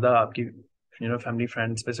क्लोज बंदा आपकी फैमिली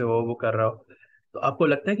फ्रेंड्स में से वो कर रहा हो, तो आपको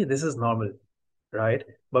लगता है कि this is normal, right?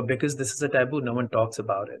 But because this is a taboo, no one talks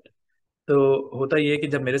about it. तो होता ये है कि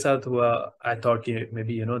जब मेरे साथ हुआ, आई थॉट कि may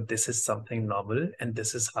be this is something normal and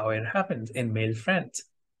this is how it happens in male friends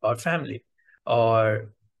और फैमिली।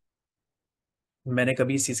 और मैंने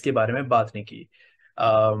कभी इस चीज़ के बारे में बात नहीं की।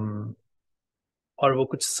 और वो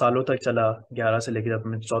कुछ सालों तक चला, 11 से लेकर जब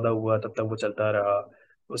मैं 14 हुआ तब तक वो चलता रहा।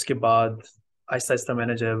 उसके बाद आहिस्ता आहिस्ता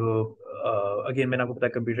मैंने जो है वो अगेन मैंने आपको पता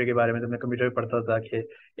कंप्यूटर के बारे में, तो मैं कंप्यूटर पे पढ़ता था कि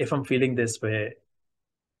if I am feeling this way,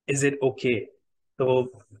 is it okay? तो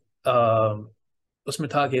अ, उसमें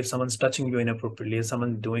था कि if someone's touching you inappropriately, if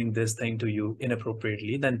someone doing this thing to you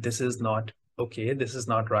inappropriately, then this is not okay, this is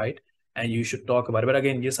not right, and you should talk about it. But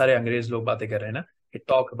again, ये सारे अंग्रेज लोग बातें कर रहे हैं ना कि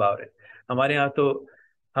talk about it। हमारे यहाँ तो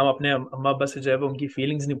हम अपने अम्मा अब्बा से जो है वो उनकी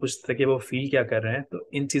फीलिंग्स नहीं पूछते कि वो फील क्या कर रहे हैं, तो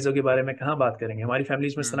इन चीज़ों के बारे में कहाँ बात करेंगे। हमारी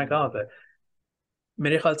फैमिलीज में इस तरह हम्म। कहाँ होता है।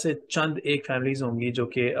 मेरे ख्याल से चंद एक फैमिलीज होंगी जो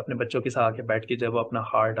कि अपने बच्चों के साथ आके बैठ के जब वो अपना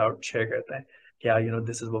हार्ट आउट शेयर करते हैं कि यार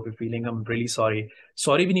this is what we feeling, I am really sorry.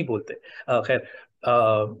 Sorry भी नहीं बोलते। खैर,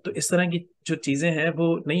 तो इस तरह की जो चीज़ें हैं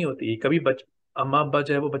वो नहीं होती कभी। अम्मा अब्बा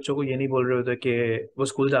जो है वो बच्चों को ये नहीं बोल रहे होते कि वो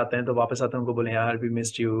स्कूल जाते हैं तो वापस आते हैं उनको बोले यार we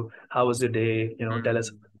missed you, how was your day, tell us.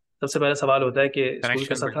 हम्म। सबसे पहला सवाल होता है कि स्कूल कनेक्शन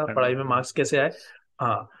कैसा बिल्ड था, करना। पढ़ाई में मार्क्स कैसे आए।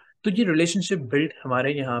 हाँ। तो ये रिलेशनशिप बिल्ड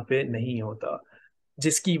हमारे यहाँ पे नहीं होता,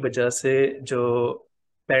 जिसकी वजह से जो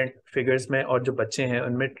पेरेंट फिगर्स में और जो बच्चे हैं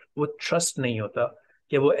उनमें वो ट्रस्ट नहीं होता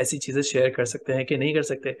कि वो ऐसी चीज़ें शेयर कर सकते हैं कि नहीं कर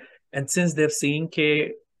सकते। एंड सिंस देव सीन के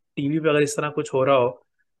टीवी पे अगर इस तरह कुछ हो रहा हो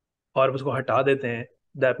और उसको हटा देते हैं,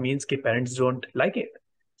 दैट मीन्स कि parents don't like it.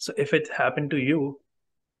 So if it happen to you,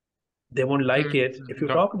 they won't like it if you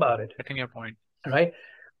talk about it, getting your point. Right?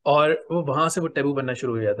 और वो वहां से वो टेबू बनना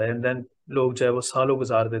शुरू हो जाता है एंड देन लोग जो है वो सालों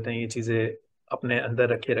गुजार देते हैं ये चीज़ें अपने अंदर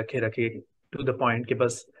रखे रखे रखे, टू द पॉइंट कि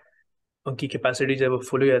बस उनकी कैपेसिटी जो है वो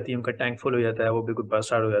फुल हो जाती है, उनका टैंक फुल हो जाता है, वो बिल्कुल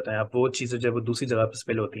बर्स्ट आउट हो जाता है। अब वो चीज़ें जो है वो दूसरी जगह पर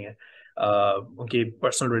स्पेल होती हैं। उनकी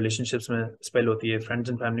पर्सनल रिलेशनशिप्स में स्पेल होती है, फ्रेंड्स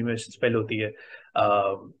एंड फैमिली में स्पेल होती है,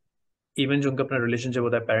 इवन जो उनका अपना रिलेशनशिप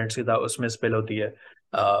होता है पेरेंट्स के साथ उसमें स्पेल होती है,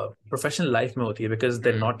 प्रोफेशनल लाइफ में होती है, because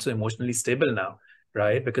they not so emotionally stable now,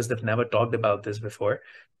 right? Because Dev never talked about this before.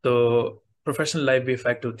 तो प्रोफेशनल लाइफ भी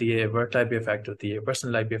इफेक्ट होती है, वर्क लाइफ भी इफेक्ट होती है,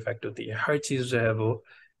 पर्सनल लाइफ भी इफेक्ट होती है। हर चीज़ जो है वो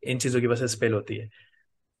इन चीज़ों की वजह से स्पेल होती है।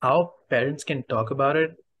 How parents can talk about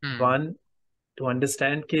it, hmm. one, to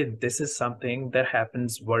understand कि this is something that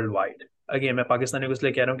happens worldwide। Again मैं पाकिस्तानी को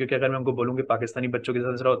इसलिए कह रहा हूँ क्योंकि अगर मैं उनको बोलूँ कि पाकिस्तानी बच्चों के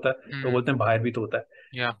साथ ऐसा होता है तो बोलते हैं बाहर भी तो होता है।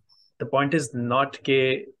 या द पॉइंट इज नॉट कि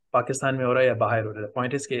पाकिस्तान में हो रहा है या बाहर हो रहा है, द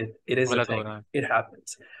पॉइंट इज कि इट इज अ गलत हो थिंग, रहा है। It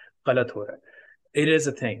happens. गलत हो रहा है, it is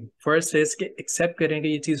a thing. First is कि एक्सेप्ट करेंगे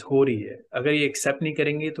ये चीज़ हो रही है। अगर ये एक्सेप्ट नहीं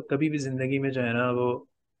करेंगे तो कभी भी जिंदगी में जो है ना वो,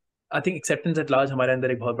 I think acceptance at large हमारे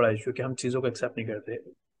अंदर एक बहुत बड़ा इशू है कि हम चीज़ों को एक्सेप्ट नहीं करते।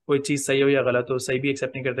 कोई चीज़ सही हो या गलत हो, सही भी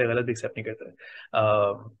एक्सेप्ट नहीं करते, गलत भी एक्सेप्ट नहीं करते।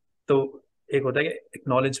 तो एक होता है कि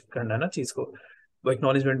एक्नॉलेज करना है ना चीज़ को, वो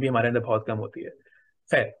एक्नॉलेजमेंट भी हमारे अंदर बहुत कम होती है।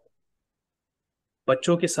 खैर,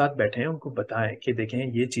 बच्चों के साथ बैठें, उनको बताएं कि देखें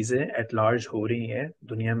ये चीज़ें एट लार्ज हो रही हैं,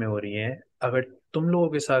 दुनिया में हो रही हैं। अगर तुम लोगों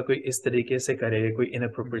के साथ कोई इस तरीके से करे, कोई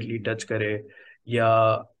इनअप्रोप्रिएटली टच करे या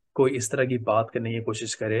कोई इस तरह की बात करने की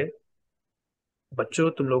कोशिश करे, बच्चों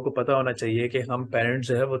तुम लोगों को पता होना चाहिए कि हम पेरेंट्स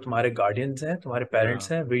जो है वो तुम्हारे गार्डियंस हैं, तुम्हारे या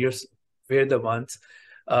पेरेंट्स हैं, we are the ones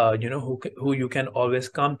who you can always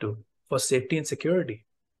come to for safety and security.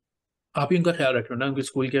 आप ही उनका ख्याल रख रहे हो ना, उनके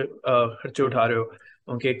स्कूल के खर्चे उठा रहे हो,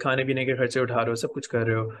 उनके खाने पीने के खर्चे उठा रहे हो, सब कुछ कर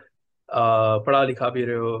रहे हो, पढ़ा लिखा भी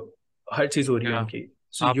रहे हो, हर चीज हो रही है या उनकी.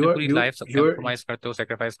 सो आपने यूर पूरी यू लाइफ यूर कंप्रोमाइज करते हो,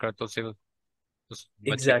 सेक्रीफाइस करते हो सिर्फ उस बच्चे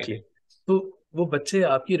के एग्जैक्टली. लिए। तो वो बच्चे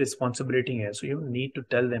आपकी रिस्पॉन्सिबिलिटी है. So you need to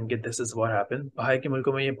tell them कि दिस इज व्हाट हैपन. बाहर के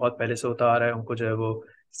मुल्कों में ये बहुत पहले से होता आ रहा है, उनको जो है वो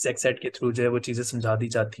सेक्स एड के थ्रू जो है वो चीज़ें समझा दी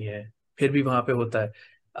जाती हैं. फिर भी वहाँ पे होता है,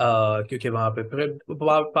 क्योंकि वहाँ पे फिर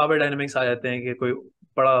पावर डायनामिक्स आ जाते हैं कि कोई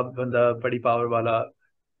बड़ा बंदा, बड़ी पावर वाला,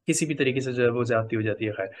 किसी भी तरीके से जो है वो ज्यादती हो जाती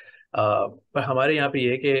है. खैर, पर हमारे यहाँ पे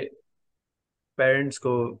ये है कि पेरेंट्स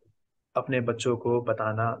को अपने बच्चों को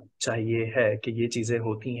बताना चाहिए है कि ये चीज़ें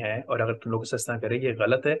होती हैं, और अगर तुम लोग इस तरह करें ये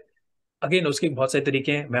गलत है. अगेन उसके बहुत सारे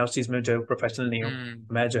तरीके हैं, मैं उस चीज़ में जो है प्रोफेशनल नहीं हूँ.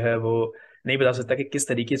 हम्म। मैं जो है वो नहीं बता सकता कि किस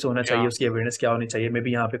तरीके से होना या चाहिए, उसकी अवेयरनेस क्या होनी चाहिए. मे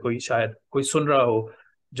भी यहाँ पे कोई, शायद कोई सुन रहा हो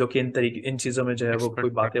जो कि इन चीज़ों में जो है वो कोई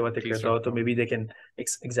बातें बातें एक्सपर्टीज करता हो, रखता तो हूँ। May be they can.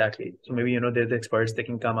 Exactly. So may be they're the experts, they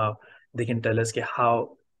can come out, they can tell us कि how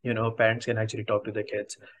parents can actually talk to their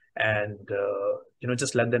kids, and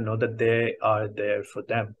just let them know that they are there for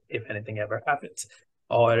them if anything ever happens,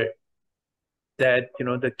 or that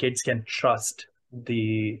the kids can trust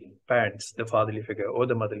the parents, the fatherly figure or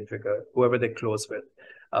the motherly figure, whoever they're close with.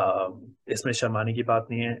 इसमें शर्माने की बात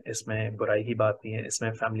नहीं है, इसमें बुराई की बात नहीं है,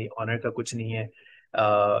 इसमें फैमिली ऑनर का कुछ नहीं है,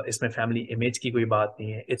 इसमें फैमिली इमेज की कोई बात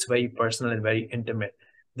नहीं है. It's very personal and very intimate.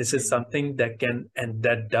 This is hmm. something that can and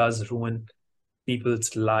that does ruin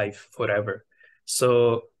people's life forever. So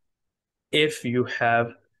if you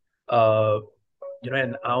have uh,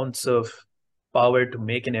 an ounce of power to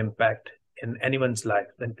make an impact in anyone's life,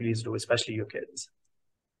 then please do, especially your kids.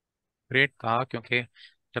 Great कहा, क्योंकि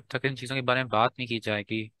जब तक इन चीज़ों के बारे में बात नहीं की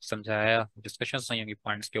जाएगी, समझाया, डिस्कशन नहीं होगी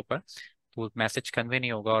पॉइंट्स के ऊपर, तो मैसेज कन्वे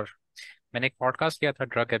नहीं होगा। और मैंने एक पॉडकास्ट किया था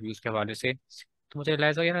ड्रग अब्यूज के हवाले से, तो मुझे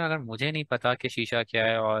रियलाइज हो गया, अगर मुझे नहीं पता कि शीशा क्या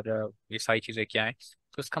है और ये सारी चीज़ें क्या हैं,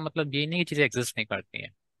 तो इसका मतलब ये नहीं कि चीज़ें एग्जिस्ट नहीं करती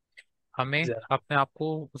हैं। हमें Exactly. अपने आप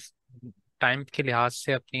को उस टाइम के लिहाज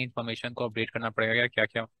से अपनी इंफॉर्मेशन को अपडेट करना पड़ेगा, क्या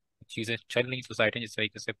क्या चीज़ें चल रही सोसाइटी में, जिस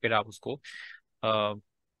तरीके से फिर आप उसको अ,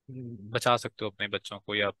 बचा सकते हो अपने बच्चों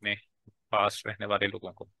को या अपने पास रहने वाले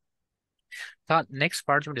लोगों को। था नेक्स्ट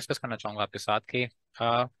पार्ट जो मैं डिस्कस करना चाहूंगा आपके साथ कि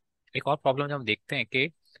एक और प्रॉब्लम जो हम देखते हैं कि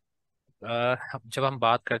जब हम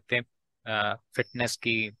बात करते हैं फिटनेस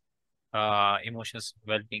की, इमोशंस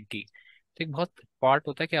वेलबींग की, तो एक बहुत पार्ट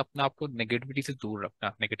होता है कि अपने आप को नेगेटिविटी से दूर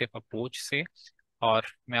रखना, नेगेटिव अप्रोच से। और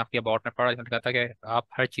मैं आपकी अबाउट में पढ़ा, मैंने कहा था कि आप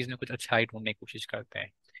हर चीज़ में कुछ अच्छाई ढूंढने की कोशिश करते हैं।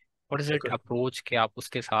 व्हाट इज इट बिल्कुल. अप्रोच कि आप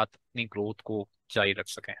उसके साथ अपनी ग्रोथ को जारी रख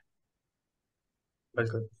सकें?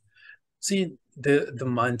 बिल्कुल. See, the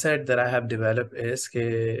mindset that I have developed is कि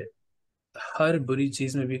हर बुरी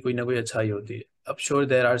चीज में भी कोई ना कोई अच्छाई होती है. अब sure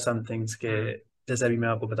there are some things के, हम्म। जैसे अभी मैं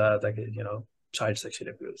आपको बता रहा था कि चाइल्ड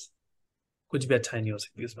सेक्सुअल अब्यूज, कुछ भी अच्छाई नहीं हो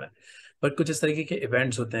सकती उसमें. बट कुछ इस तरीके के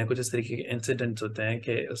इवेंट्स होते हैं, कुछ इस तरीके के इंसिडेंट्स होते हैं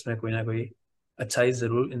कि उसमें कोई ना कोई अच्छाई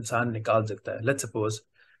जरूर इंसान निकाल सकता है. Let's suppose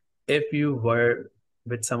if you were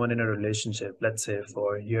with someone in a relationship, let's say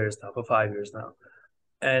for years now, for 5 years now,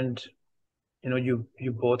 and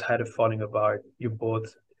you both had a falling apart, you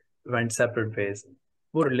both went separate ways,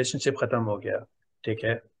 वो relationship खत्म हो गया, ठीक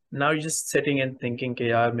है. Now you're just sitting and thinking कि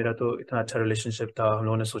यार मेरा तो इतना अच्छा relationship था, हम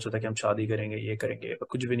लोगों ने सोचा था कि हम शादी करेंगे, ये करेंगे, पर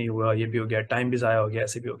कुछ भी नहीं हुआ, ये भी हो गया, टाइम भी ज़ाया हो गया,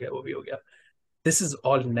 ऐसे भी हो गया, वो भी हो गया. This is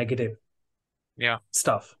all negative या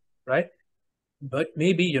stuff, right? But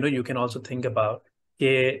maybe you can also think about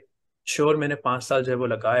कि sure मैंने 5 साल जो है वो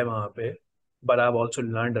लगाए वहाँ पे, but I've also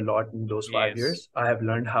learned a lot in those five yes. years. I have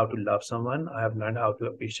learned how to love someone. I have learned how to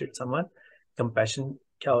appreciate someone. Compassion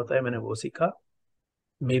क्या होता है मैंने वो सीखा.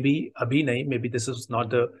 Maybe अभी नहीं, maybe this is not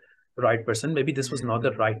the right person. Maybe this was not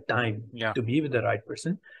the right time या to be with the right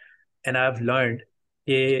person. And I've learned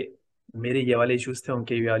कि मेरे ये वाले issues थे,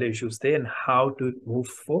 उनके ये वाले issues थे, and how to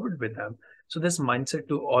move forward with them. So this mindset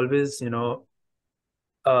to always,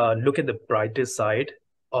 look at the brighter side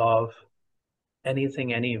of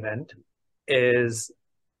anything, any event, is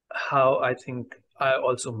how I think I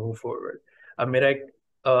also move forward. अब मेरा एक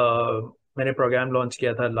मैंने programme launch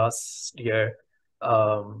किया था last year.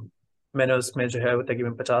 मैंने उसमें जो है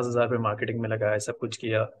तकरीबन 50,000 रुपये मार्केटिंग में लगाया, सब कुछ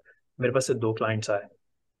किया. मेरे पास से 2 क्लाइंट्स आए,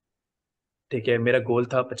 ठीक है. मेरा गोल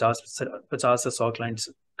था 50 से 100 क्लाइंट्स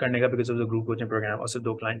करने का, because of the group coaching program, और सिर्फ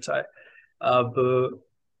 2 क्लाइंट्स आए. अब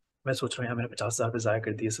मैं सोच रहा हूँ यार मैंने 50,000 रुपये ज़ाया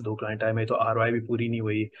कर दिए, इससे 2 क्लाइंट आए, मेरी तो ROI भी पूरी नहीं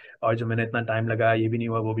हुई, और जो मैंने इतना टाइम लगाया ये भी नहीं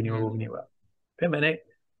हुआ, वो भी नहीं हुआ, वो भी नहीं हुआ. फिर मैंने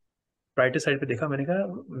ब्राइटर साइड पे देखा, मैंने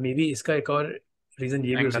कहा मे बी इसका एक और रीज़न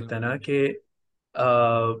ये भी हो एंगल। सकता है ना कि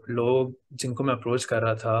लोग जिनको मैं अप्रोच कर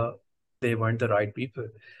रहा था, दे weren't द राइट पीपल,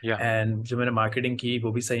 या एंड जो मैंने मार्केटिंग की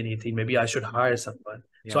वो भी सही नहीं थी. May B I should hire someone.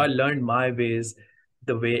 सो या I learn my veg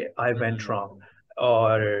the way I went wrong.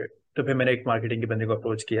 और तो फिर मैंने एक मार्केटिंग के बंदे को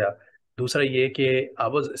अप्रोच किया। दूसरा ये कि I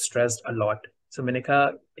was stressed a lot. सो मैंने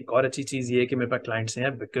कहा एक और अच्छी चीज़ ये है कि मेरे पास क्लाइंट्स नहीं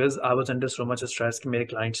है, because I was under so much stress कि मेरे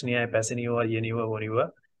क्लाइंट्स नहीं आए, पैसे नहीं हुआ, ये नहीं हुआ, वो नहीं हुआ।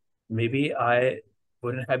 May B I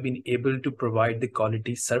wouldn't have been able to provide the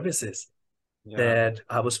quality services या that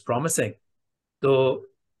I was promising. तो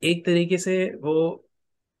एक तरीके से वो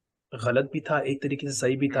गलत भी था, एक तरीके से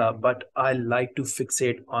सही भी था, but I like to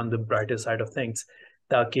Fixit on the brighter side of things,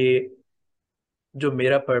 ताकि जो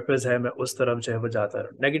मेरा पर्पस है मैं उस तरफ जो है वो जाता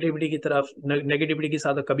रहूं। नेगेटिविटी की तरफ, नेगेटिविटी के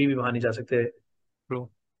साथ कभी भी वहां नहीं जा सकते। ट्रू।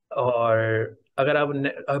 और अगर आप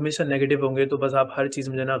हमेशा नेगेटिव होंगे तो बस आप हर चीज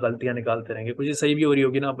में जो है ना गलतियां निकालते रहेंगे, कुछ सही भी हो रही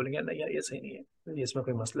होगी ना, आप बोलेंगे नहीं यार ये सही नहीं है, ये इसमें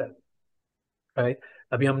कोई मसला है। राइट।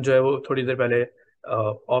 अभी हम जो है वो थोड़ी देर पहले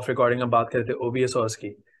ऑफ रिकॉर्डिंग में बात कर रहे थे ओबीएस सॉस की।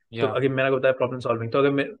 तो या अगर मैंने आपको बताया प्रॉब्लम सॉल्विंग, तो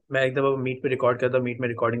अगर मैं एक दफ़ा मीट पे रिकॉर्ड करता हूँ, मीट में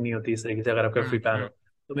रिकॉर्डिंग नहीं होती इस तरीके से अगर आपका फ्री पैन हो।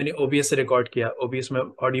 तो मैंने ओबीएस से रिकॉर्ड किया, ओबीएस में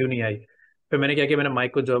ऑडियो नहीं आई। फिर मैंने क्या किया, मैंने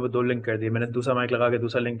माइक को जो है वो दो लिंक कर दिए, मैंने दूसरा माइक लगा के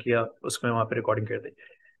दूसरा लिंक किया, उसमें वहाँ पे रिकॉर्डिंग कर दी।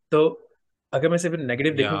 तो अगर मैं सिर्फ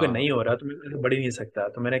नेगेटिव या देखूँ कि नहीं हो रहा तो मैं बढ़ ही नहीं सकता।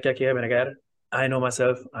 तो मैंने क्या किया, मैंने कहा यार I know my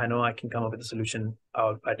self, I know I can come up with solution,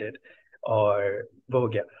 I did. और वो हो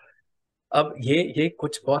गया। अब ये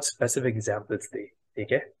कुछ बहुत स्पेसिफिक एग्जांपल्स थे,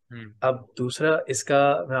 ठीक है। अब दूसरा इसका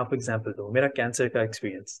मैं आपको एग्जांपल दूं, मेरा कैंसर का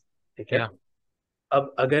एक्सपीरियंस, ठीक है। या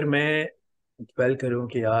अब अगर मैं ड्वेल करूं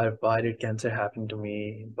कि यार why did cancer happen to me,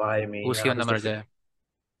 why मी, उसकी आई बंदा वाज मर डिफरेंट। जाए।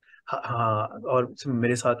 हाँ हाँ, और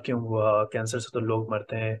मेरे साथ क्यों हुआ, कैंसर से तो लोग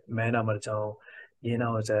मरते हैं, मैं ना मर जाऊं, ये ना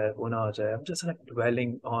हो जाए, वो ना हो जाए। I'm just like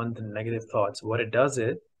dwelling on the negative thoughts. What it does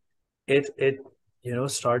is it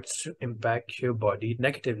starts to impact your body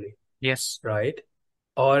negatively, yes. right?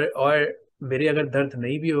 और मेरे अगर दर्द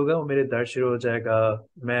नहीं भी होगा वो मेरे दर्द शुरू हो जाएगा।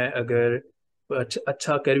 मैं अगर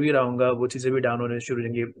अच्छा कर भी रहा हूँ वो चीज़ें भी डाउन होने शुरू हो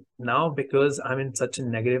जाएंगी। Now because I am in such A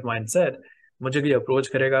negative mindset, मुझे कोई अप्रोच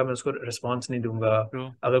करेगा मैं उसको रिस्पॉन्स नहीं दूंगा। ट्रू।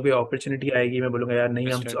 अगर कोई अपॉर्चुनिटी आएगी मैं बोलूंगा यार नहीं,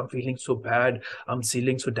 Understood. I'm feeling so bad, I'm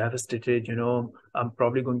feeling so devastated, I'm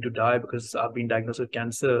probably going to die because I've been diagnosed with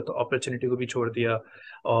cancer। तो अपॉर्चुनिटी को भी छोड़ दिया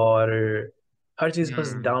और हर चीज़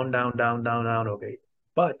बस down down down down down हो गई।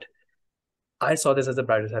 But I saw this as a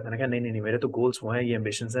brighter side. मैंने कहा नहीं नहीं नहीं, मेरे तो गोल्स वो हैं, ये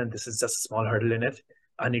ambitions हैं, this is just a small hurdle in it,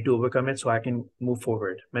 I need to overcome it so I can move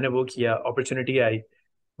forward। मैंने वो किया, अपॉर्चुनिटी आई,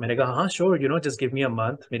 मैंने कहा हाँ sure, just give me a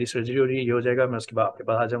month, मेरी सर्जरी हो रही है, ये हो जाएगा, मैं उसके बाद आपके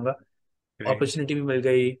पास आ जाऊंगा। Great. अपॉर्चुनिटी भी मिल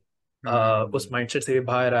गई। उस माइंडसेट से भी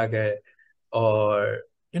बाहर आ गए। और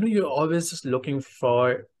you always just looking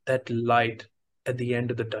for that light at the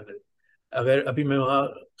end of the tunnel. अगर अभी मैं वहाँ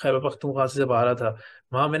खैबर पख्तूनख्वा से जब आ रहा था,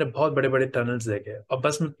 वहाँ मैंने बहुत बड़े बड़े टनल्स देखे, और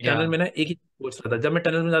बस में टनल या में ना एक ही सोच रहा था, जब मैं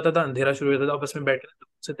टनल में जाता था अंधेरा शुरू हो जाता था, और बस में बैठ कर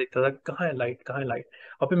से देखता था कहाँ है लाइट, कहाँ है लाइट।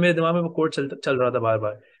 और फिर मेरे दिमाग में वो कोड चल रहा था बार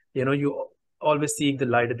बार, you always seek the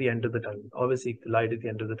light at the end of the tunnel, always seek the light at the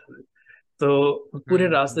end of the tunnel. तो पूरे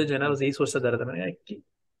रास्ते जो है ना बस यही सोचता जा रहा था, मैंने कहा कि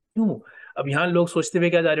क्यों। अब यहाँ लोग सोचते हुए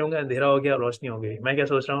क्या जा रहे होंगे, अंधेरा हो गया रोशनी हो गई, मैं क्या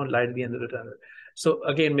सोच रहा हूँ, light the end of the tunnel. So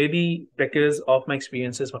again, maybe because of my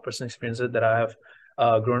experiences, my personal experiences that I have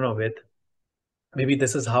grown up with, maybe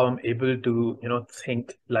this is how I'm able to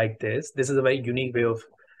think like this. This is a very unique way of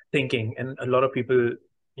thinking, and a lot of people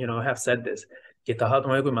have said this कि ताहा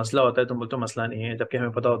तुम्हारे कोई मसला होता है तुम बोलते हो मसला नहीं है, जबकि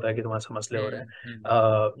हमें पता होता है कि तुम्हारे साथ मसले हो रहे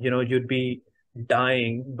हैं। you'd be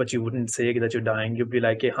dying but you wouldn't say that you're dying, you'd be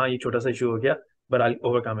like कि हाँ ये छोटा सा इशू हो गया but I'll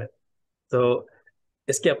overcome it। तो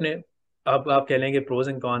इसके अपने आप कह लेंगे प्रोज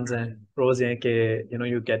एंड कॉन्स हैं। प्रोज ये हैं कि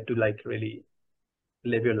you get to like really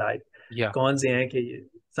live your life. या कॉन्स ये हैं कि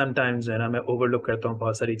समटाइम्स जो है ना मैं ओवरलुक करता हूँ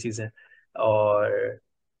बहुत सारी चीज़ें, और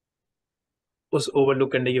उस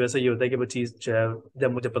ओवरलुक करने की वजह से ये होता है कि वो चीज़ जो है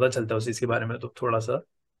जब मुझे पता चलता है उस चीज़ के बारे में तो थोड़ा सा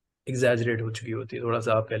एग्जैजरेट हो चुकी होती है, थोड़ा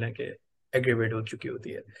सा आप कह लें कि एग्रीवेट हो चुकी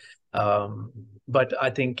होती है। बट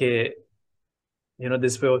आई थिंक कि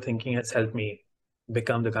this way of thinking has helped me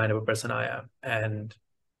become the kind of a person I am, and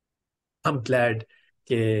I'm glad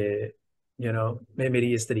कि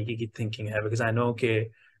मेरी इस तरीके की thinking है, because I know कि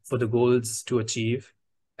for the goals to achieve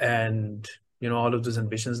and all of those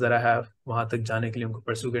ambitions that I have, वहाँ तक जाने के लिए, उनको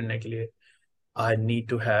pursue करने के लिए, I need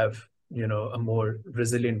to have a more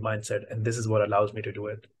resilient mindset, and this is what allows me to do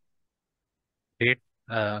it। Great.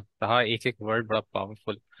 कहा एक एक वर्ड बड़ा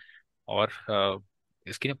पावरफुल। और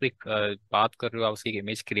इसकी ना एक बात कर रहे हो आप, उसकी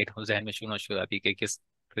इमेज क्रिएट हो जहन में शुरू हो जाती है कि किस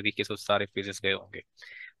तरीके से उस सारे फेजेस गए होंगे।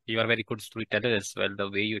 You are very good story teller as well, the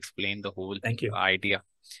way you explain the whole Thank you। Idea.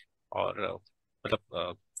 और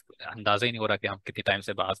मतलब अंदाजा ही नहीं हो रहा कि हम कितने टाइम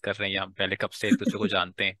से बात कर रहे हैं या हम पहले कब से एक दूसरे को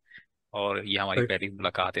जानते हैं, और ये हमारी Good। पहली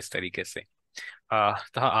मुलाकात इस तरीके से।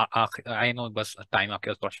 तो आई नो बस टाइम आपके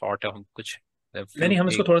पास बहुत शॉर्ट है, हम कुछ नहीं फ्यू नहीं, हम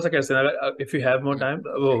इसको एक थोड़ा सा कैसे, अगर if you have more time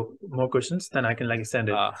वो more questions then I can like send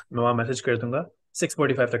it, मैं वहाँ मैसेज कर दूंगा।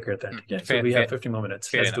 6:45 तक करते हैं, ठीक है? So fair we have fair 50 more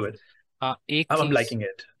minutes. Fair Let's enough. do it. एक I'm चीज liking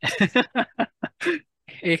it.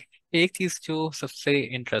 एक एक चीज जो सबसे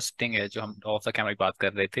इंटरेस्टिंग है, जो हम ऑफ द कैमरा की बात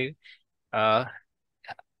कर रहे थे, आ,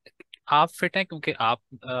 आप फिट हैं क्योंकि आप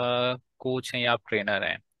कोच हैं या आप ट्रेनर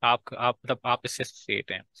हैं, आप मतलब आप इससे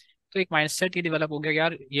एसोसिएट हैं, तो एक माइंडसेट ये डेवलप हो गया कि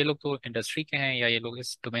यार ये लोग तो इंडस्ट्री के हैं या ये लोग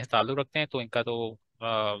इस डोमेन से ताल्लुक रखते हैं, तो इनका तो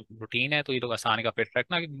रूटीन है, तो ये लोग आसानी का फिट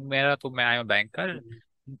रखना कि मेरा तो मैं आया बैंकर,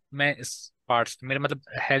 मैं इस पार्ट्स मेरे मतलब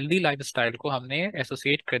हेल्दी लाइफ स्टाइल को हमने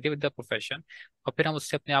एसोसिएट कर दिया विद द प्रोफेशन, और फिर हम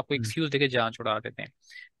उससे अपने आप को एक्सक्यूज देके जान छुड़ा देते हैं।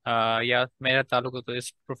 या मेरा ताल्लुक है तो इस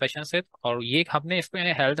प्रोफेशन से, और ये हमने इसको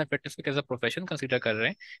यानी हेल्थ एंड फिटनेस को एज अ प्रोफेशन कंसीडर कर रहे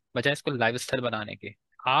हैं बजाय इसको लाइफ स्टाइल बनाने के।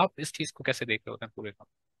 आप इस चीज को कैसे देख रहे होते हैं पूरे का?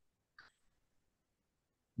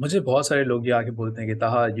 मुझे बहुत सारे लोग ये आके बोलते हैं कि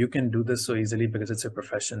ताहा, you can do this so easily because it's a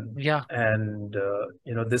profession, या। And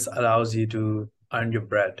this allows you to earn your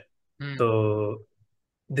bread, हम्म। तो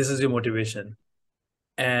this is your motivation.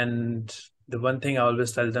 And the one thing I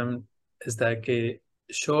always tell them is that, okay,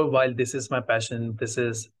 sure, while this is my passion, this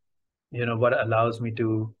is, what allows me to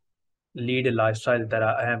lead a lifestyle that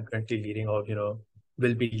I am currently leading, or,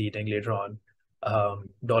 will be leading later on.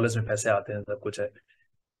 Dollars में पैसे आते हैं, सब कुछ है.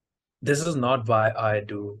 This is not why I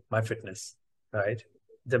do my fitness, right?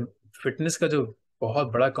 जब fitness का जो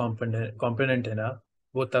बहुत बड़ा component है ना,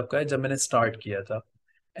 वो तब का है जब मैंने start किया था.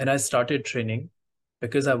 And I started training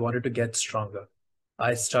because I wanted to get stronger.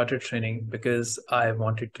 I started training because I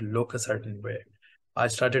wanted to look a certain way. I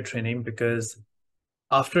started training because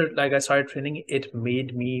after like I started training, it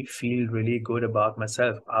made me feel really good about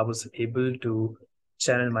myself. I was able to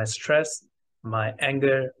channel my stress, my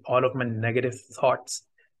anger, all of my negative thoughts,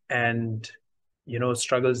 and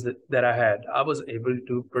struggles that I had. I was able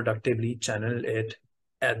to productively channel it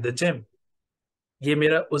at the gym. ये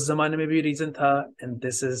मेरा उस जमाने में भी reason था, and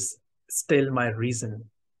this is still my reason.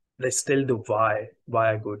 Like still the why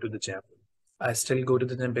I go to the gym. I still go to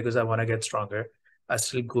the gym because I want to get stronger. I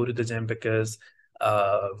still go to the gym because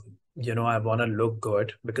uh I want to look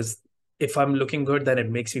good, because if I'm looking good, then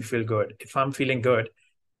it makes me feel good. If I'm feeling good,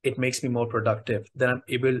 it makes me more productive. Then I'm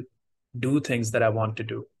able to do things that I want to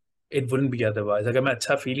do. It wouldn't be otherwise. अगर मैं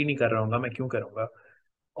अच्छा feel ही नहीं कर रहा हूँ, मैं क्यों करूँगा?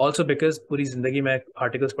 Also because पूरी जिंदगी में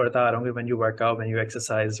articles पढ़ता आ रहा हूँ कि when you work out, when you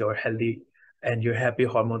exercise, you're healthy and your happy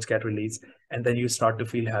hormones get released, and then you start to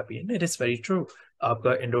feel happy. And it is very true.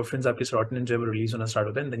 आपका endorphins, आपकी serotonin जब release होना start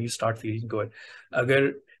होता है, and then you start feeling good.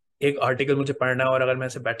 अगर एक article मुझे पढ़ना है और अगर मैं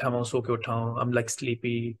ऐसे बैठा हुआ हूँ, सो के उठा हूँ, I'm like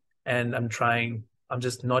sleepy and I'm trying, I'm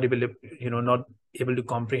just not able to, not able to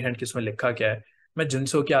comprehend कि उसमें लिखा क्या है. मैं जिन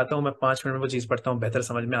सो के आता हूँ, मैं 5 मिनट में वो चीज़ पढ़ता हूँ, बेहतर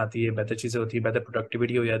समझ में आती है, बेहतर चीज़ें होती है, बेहतर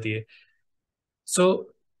प्रोडक्टिविटी हो जाती है. So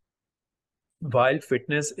while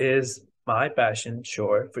fitness is my passion,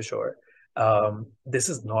 sure, for sure, this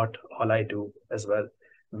is not all I do as well.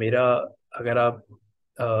 मेरा अगर आप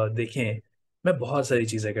देखें, मैं बहुत सारी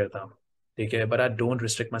चीज़ें करता हूँ, ठीक है, but I don't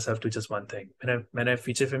restrict my self to just one thing. मैंने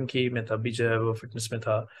फीचर फिल्म की, मैं तब भी जो है वो फिटनेस में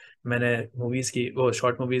था. मैंने मूवीज़ की, वो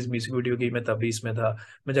शॉर्ट मूवीज़ म्यूजिक वीडियो की, मैं तब भी इसमें था.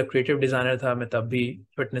 मैं जब क्रिएटिव डिज़ाइनर था, मैं तब भी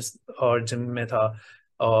फिटनेस और जिम में था.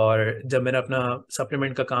 और जब मैंने अपना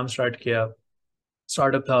सप्लीमेंट का काम स्टार्ट किया,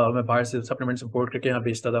 स्टार्टअप था, मैं बाहर से सप्लीमेंट इंपोर्ट करके यहाँ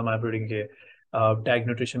बेचता था, माई प्रोटीन के. टैग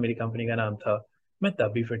न्यूट्रिशन मेरी कंपनी का नाम था. मैं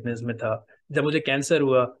तब भी फिटनेस में था. जब मुझे कैंसर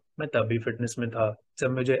हुआ, मैं तब भी फिटनेस में था.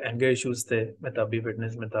 जब मुझे एंगर इश्यूज थे, मैं तब भी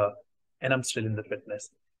फिटनेस में था. And I am still in the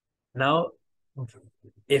fitness. Now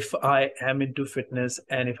if I am into fitness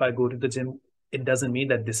and if I go to the gym, it doesn't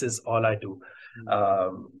mean that this is all I do.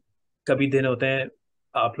 कभी दिन होते हैं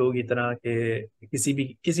आप लोग की तरह के, किसी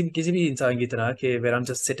भी इंसान की तरह के, where I'm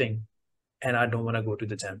just sitting and I don't want to go to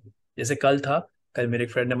the gym. जैसे कल मेरे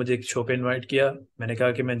फ्रेंड ने मुझे एक शो पे इनवाइट किया. मैंने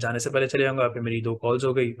कहा कि मैं जाने से पहले चले जाऊंगा. फिर मेरी 2 कॉल्स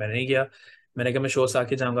हो गई, मैंने नहीं गया. मैंने कहा मैं शो से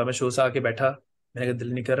आके जाऊंगा. मैं शो से आके बैठा, मैंने कहा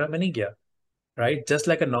दिल नहीं कर रहा, मैं नहीं गया. Right, just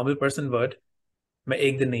like a normal person word, मैं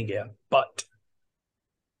एक दिन नहीं गया. बट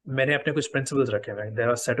मैंने अपने कुछ प्रिंसिपल्स रखे हुए हैं. There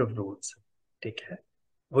are set of rules, ठीक है.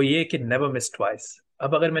 वो ये कि नेवर मिस ट्वाइस.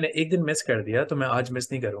 अब अगर मैंने एक दिन मिस कर दिया, तो मैं आज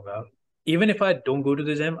मिस नहीं करूंगा. Even if I don't go to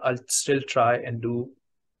the gym, I still try and do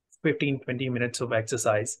 15-20 minutes of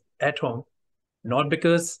exercise at home. Not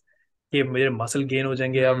because कि मेरे मसल गेन हो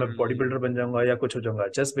जाएंगे या मैं बॉडी हम्म। बिल्डर बन जाऊंगा या कुछ हो जाऊंगा.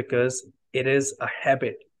 Just because it is a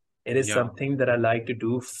habit, it is या। Something that I like to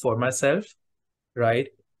do for my self,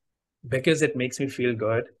 right? Because it makes me feel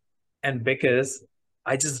good, and because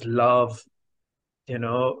I just love,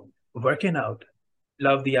 working out.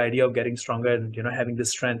 Love the idea of getting stronger and having the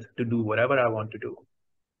strength to do whatever I want to do.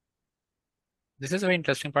 This is very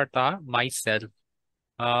interesting part था my self.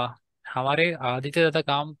 हमारे आधे से ज्यादा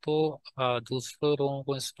काम तो दूसरे लोगों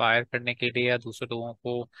को इंस्पायर करने के लिए या दूसरे लोगों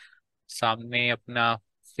को सामने अपना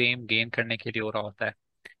फेम गेन करने के लिए हो रहा होता है।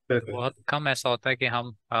 बिल्कुल। बहुत कम ऐसा होता है कि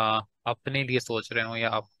हम अपने लिए सोच रहे हो या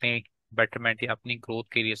अपने बेटरमेंट या अपनी ग्रोथ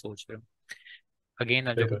के लिए सोच रहे हो। अगेन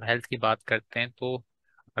जब बिल्कुल। हम हेल्थ की बात करते हैं तो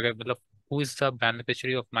अगर मतलब who is the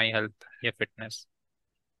beneficiary of my health या fitness,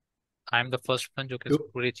 I am the first person जो कि इस यू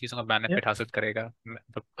पूरी चीज़ों का या बेनिफिट हासिल करेगा।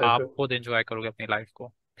 मतलब आप बिल्कुल। खुद एंजॉय करोगे अपनी लाइफ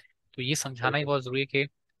को। तो ये समझाना ही बिल्कुल। बहुत जरूरी है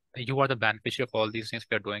कि you are the beneficiary of all these things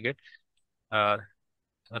we are doing it.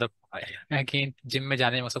 मतलब अगेन जिम में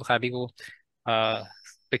जाने में मकसद खाली वो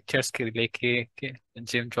पिक्चर्स के लेके कि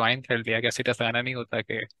जिम ज्वाइन कर लिया, कैसे ऐसा आना नहीं होता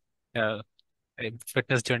कि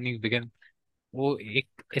फिटनेस जर्नी बिगिन। वो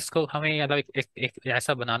एक इसको हमें मतलब एक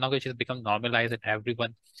ऐसा बनाना होगा चीज बिकम नॉर्मलाइज एंड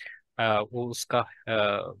एवरीवन वो उसका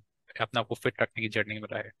अपना आपको फिट रखने की जर्नी में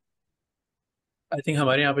रहे। आई थिंक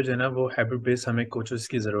हमारे यहाँ पे जो है ना वो हैबिट बेस्ड हमें कोचेस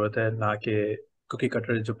की ज़रूरत है, ना कि कुकी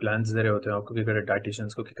कटर जो प्लान्स दे रहे होते हैं, और cookie cutter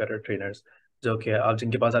dietitians, cookie cutter trainers, जो कि आप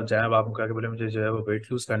जिनके पास आप जाएं, अब आप उनको आके बोले मुझे जो है वो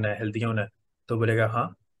वेट लूज करना है, हेल्दी होना है, तो बोलेगा हाँ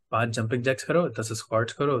 5 जंपिंग जैक्स करो, 10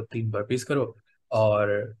 स्क्वाट्स करो, 3 बर्पीज करो, और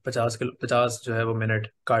 50 किलो 50 जो है वो मिनट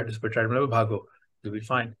कार्ड उस पर ट्रेडमिल पे भागो, you be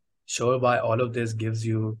fine. Sure bye all of this gives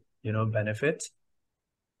you benefits.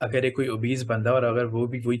 अगर एक कोई ओबीज बंदा और अगर वो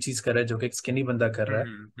भी वही चीज कर रहा है जो कि एक स्किनी बंदा कर रहा है,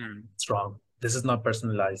 हम्म। Strong, this is not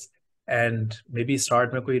personalised. And may be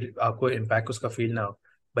start में कोई आपको इम्पैक्ट उसका फील ना हो,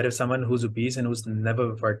 but if someone whose obese and who's never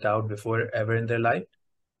worked out before ever in their life,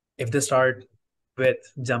 if they start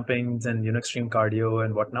with jumpings and extreme cardio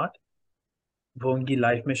and whatnot, वो उनकी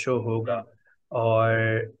life में show होगा, हम्म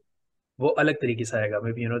और वो अलग तरीके से आएगा।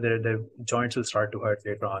 May be there there joints will start to hurt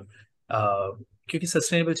later on, क्योंकि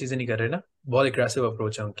सस्टेनेबल चीज़ें नहीं कर रहे ना, बहुत एग्रेसिव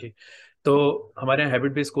अप्रोच है उनकी। तो हमारे यहाँ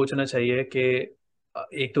हैबिट बेस्ड कोच होना चाहिए कि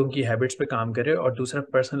एक तो उनकी हैबिट्स पे काम करे, और दूसरा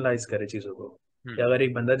पर्सनलाइज करे चीज़ों को। कि हम्म अगर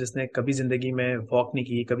एक बंदा जिसने कभी ज़िंदगी में वॉक नहीं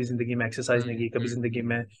की, कभी ज़िंदगी में एक्सरसाइज नहीं की, कभी हम्म। ज़िंदगी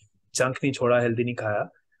में जंक नहीं छोड़ा, हेल्दी नहीं खाया,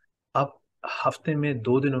 आप हफ्ते में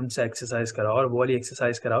 2 दिन उनसे एक्सरसाइज कराओ, और वो वाली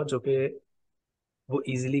एक्सरसाइज कराओ जो कि वो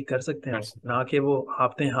इजीली कर सकते हो, ना कि वो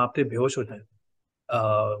हाँफते हाँफते बेहोश हो जाए।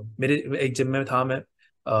 मेरे एक जिम में था मैं,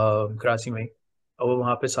 कराची में ही, और वो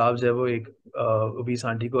वहाँ पे साहब जो है वो एक ओबीस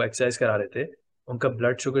आंटी को एक्सरसाइज करा रहे थे। उनका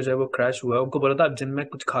ब्लड शुगर जो है वो क्रैश हुआ, उनको बोला था आप जिम में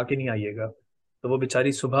कुछ खा के नहीं आइएगा। तो वो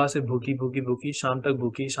बेचारी सुबह से भूखी भूखी भूखी, शाम तक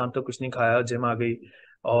भूखी, शाम तक कुछ नहीं खाया, जिम आ गई,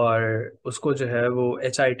 और उसको जो है वो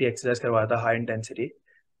HIIT एक्सरसाइज करवाया था, high intensity.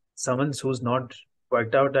 Someone who is not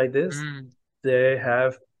worked out like this, hmm. They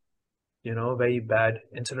have very bad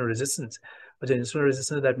insulin resistance. और जो insulin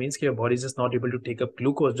resistance, that means कि your body is just not able to take up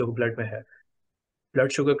glucose जो blood में है।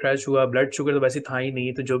 Blood sugar crash हुआ, blood sugar तो वैसे था ही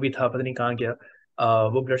नहीं, तो जो भी था पता नहीं कहाँ गया।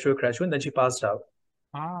 वो ब्लड शुगर क्रैश हुआ, देन शी पास्ड आउट।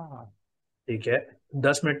 हाँ। ठीक है,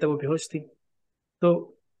 10 मिनट तक वो बेहोश थी। तो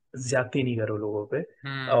ज्यादती नहीं करो लोगों पे।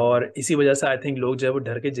 हम्म। और इसी वजह से आई थिंक लोग जो है वो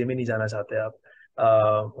डर के जिम ही नहीं जाना चाहते। आप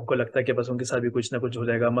उनको लगता है कि बस उनके साथ भी कुछ ना कुछ हो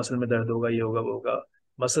जाएगा, मसल में दर्द होगा, ये होगा वो होगा।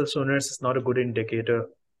 Muscle सोनर्स is not a good indicator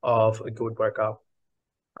of a good workout.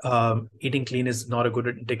 Eating clean is not a good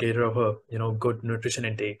indicator of a good nutrition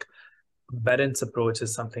intake. Balanced approach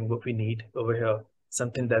is something what we need over here,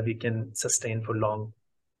 something that we can sustain for long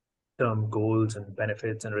term goals and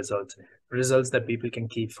benefits and results that people can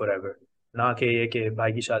keep forever. ना कि ये कि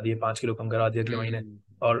भाई की शादी है 5 kilo कम करा दिया अगले महीने, हम्म।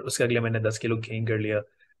 और उसके अगले महीने 10 किलो गेन कर लिया,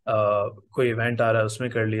 कोई इवेंट आ रहा है उसमें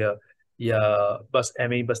कर लिया, या बस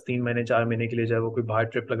एम ही बस 3 महीने 4 महीने के लिए जो है वो कोई बाहर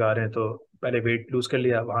ट्रिप लगा रहे हैं, तो पहले वेट लूज कर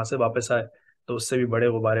लिया, वहां से वापस आए तो उससे भी बड़े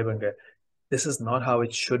गुब्बारे बन गए। This is not how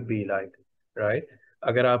it should be like, right?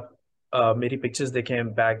 अगर आप मेरी पिक्चर्स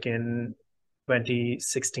देखें back in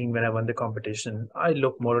 2016 when I won the competition, I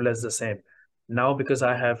look more or less the same. Now because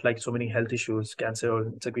I have like so many health issues, cancer और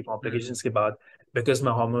सभी हम्म। complications के बाद, because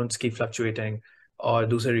my hormones keep fluctuating और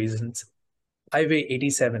दूसरे reasons, I weigh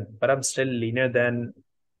 87, but I'm still leaner than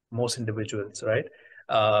most individuals, right?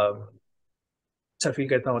 अच्छा feel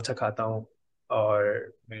करता हूँ, अच्छा खाता हूँ, और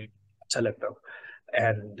अच्छा लगता हूँ,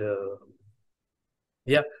 एंड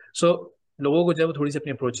या सो लोगों को जब थोड़ी सी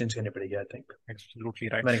अपनी अप्रोच चेंज करनी पड़ेगी, I think, absolutely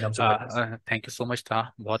right. When it comes to fitness. Thank you so much था,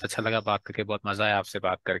 बहुत अच्छा लगा बात करके, बहुत मजा आया आपसे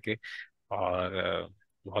बात करके। और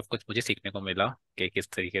बहुत कुछ मुझे सीखने को मिला कि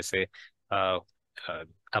किस तरीके से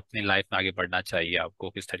अपनी लाइफ में आगे बढ़ना चाहिए, आपको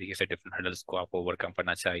किस तरीके से डिफरेंट हर्डल्स को आपको ओवरकम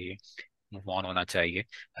करना चाहिए, मूव ऑन होना चाहिए।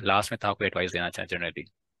 लास्ट में था आपको एडवाइस देना चाहिए generally.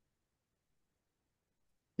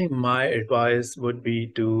 I think my advice would be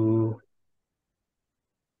to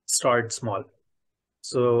start small.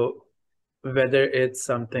 So whether it's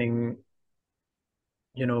something,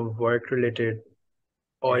 work related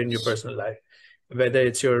or in your personal life, whether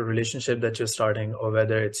it's your relationship that you're starting or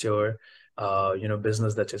whether it's your,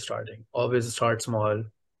 business that you're starting, always start small.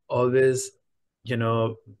 Always,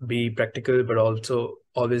 be practical, but also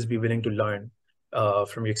always be willing to learn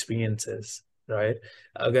from your experiences, right?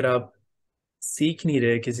 अगर आप सीख नहीं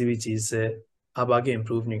रहे किसी भी चीज से, आप आगे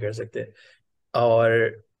इम्प्रूव नहीं कर सकते। और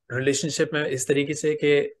रिलेशनशिप में इस तरीके से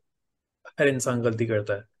कि हर इंसान गलती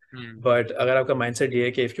करता है, हम्म। बट अगर आपका माइंडसेट ये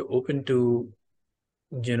है कि if you open to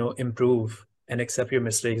improve and accept your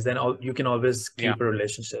mistakes, then you can always या। keep a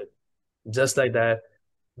relationship just like that.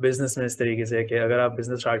 Business में इस तरीके से है कि अगर आप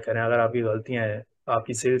बिजनेस स्टार्ट करें, अगर आपकी गलतियां हैं,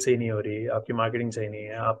 आपकी सेल सही नहीं हो रही, आपकी मार्केटिंग सही नहीं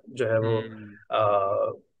है, आप जो है वो हम्म।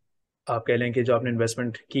 आप कह लें कि जो आपने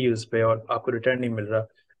इन्वेस्टमेंट की उस पर और आपको रिटर्न नहीं मिल रहा,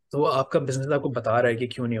 तो वो आपका बिजनेस आपको बता रहा है कि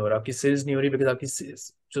क्यों नहीं हो रहा। आपकी सेल्स नहीं हो रही बिकॉज आपकी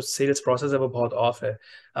जो सेल्स प्रोसेस है वो बहुत ऑफ है।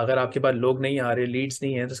 अगर आपके पास लोग नहीं आ रहे, लीड्स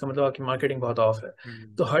नहीं है, तो इसका मतलब आपकी मार्केटिंग बहुत ऑफ है।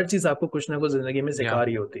 हम्म। तो हर चीज़ आपको कुछ ना कुछ जिंदगी में या। सिखा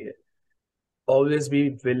रही होती है। Always be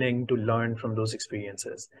willing to learn from those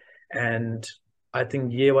experiences. And I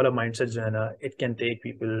think ये वाला mindset जो है ना, it can take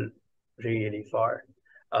people really far.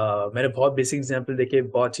 मैंने बहुत बेसिक एग्जांपल देखे,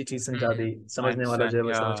 बहुत सी चीज समझा दी, आई समझने वाला जो है अंडरस्टैंड।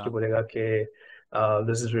 वो या। समझ के बोलेगा कि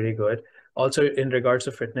this is really good. Also in regards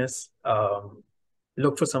to fitness,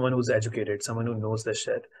 look for someone who's educated, someone who knows their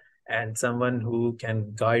shit, and someone who can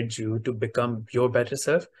guide you to become your better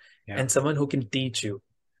self, या। and someone who can teach you.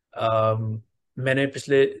 मैंने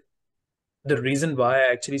पिछले the reason why I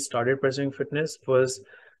actually started pursuing fitness was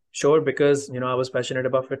sure because I was passionate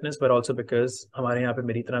about fitness, but also because हमारे यहाँ पे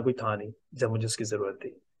मेरी तरह कोई था नहीं जब मुझे उसकी जरूरत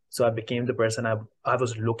थी. So I became the person I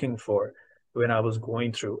was looking for when I was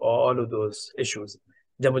going through all of those issues.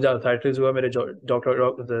 जब मुझे आर्थराइटिस हुआ,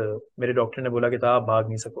 मेरे डॉक्टर ने बोला कि था आप भाग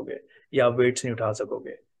नहीं सकोगे या आप वेट्स नहीं उठा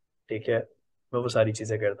सकोगे. ठीक है, मैं वो सारी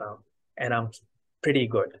चीजें करता हूँ and I'm pretty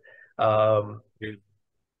good.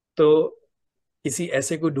 तो किसी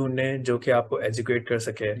ऐसे को ढूंढने जो कि आपको एजुकेट कर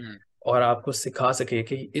सके हम्म। और आपको सिखा सके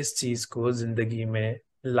कि इस चीज को जिंदगी में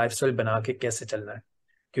लाइफस्टाइल बना के कैसे चलना है.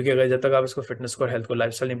 क्योंकि अगर जब तक आप इसको फिटनेस को और हेल्थ को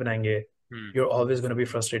लाइफस्टाइल नहीं बनाएंगे, हम्म। you're always going to be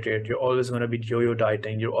frustrated, you're always going to be yo-yo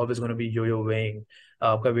dieting, you're always going to be yo-yo weighing.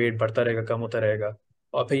 आपका वेट बढ़ता रहेगा, कम होता रहेगा,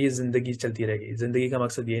 और फिर ये जिंदगी चलती रहेगी. जिंदगी का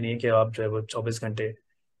मकसद ये नहीं है कि आप जो है वो 24 घंटे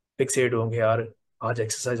फिक्सेड होंगे, यार आज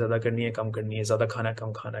एक्सरसाइज ज्यादा करनी है, कम करनी है, ज्यादा खाना है,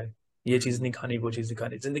 कम खाना है, ये चीज नहीं खानी, वो चीज नहीं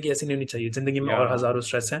खानी. जिंदगी ऐसी नहीं होनी चाहिए. जिंदगी में या। और हजारों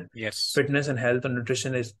स्ट्रेस हैं. Yes. Fitness and health and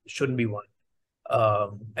nutrition is shouldn't be one.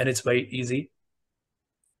 And it's very easy,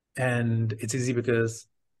 and it's easy because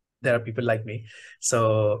there are people like me. So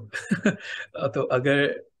तो अगर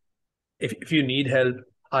if you need help,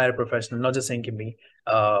 hire a professional, not just saying me,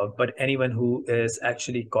 but anyone who is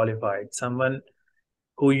actually qualified, someone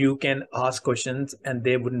who you can ask questions and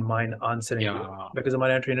they wouldn't mind answering या। you. Because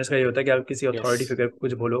हमारे यहाँ trainers का ये होता है कि आप किसी यस। अथॉरिटी फिगर को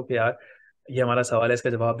कुछ बोलो कि यार ये हमारा सवाल है, इसका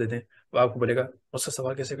जवाब दे दें, वो आपको बोलेगा मुझसे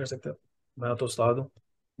सवाल कैसे कर सकते हो, मैं तो उस्ताद हूँ,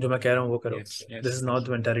 जो मैं कह रहा हूँ वो करो. Yes. This yes. Is not the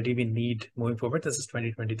mentality we need moving forward. This is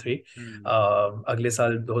 2023. हम्म। अगले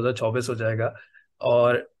साल 2024 हो जाएगा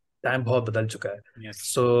और टाइम बहुत बदल चुका है. यस।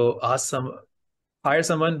 सो आज सम hire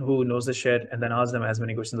someone who knows the shit and then ask them as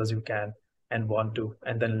many questions as you can and want to,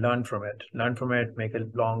 and then learn from it, make a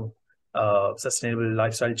long sustainable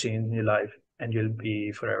lifestyle change in your life, and you'll be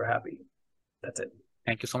forever happy. That's it.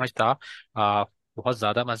 Thank you so much था। बहुत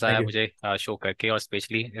ज़्यादा मज़ा Thank आया you. मुझे show करके, और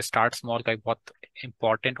specially start small का एक बहुत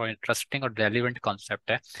इंपॉर्टेंट और इंटरेस्टिंग और रेलिवेंट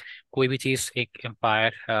कॉन्सेप्ट है। कोई भी चीज़, एक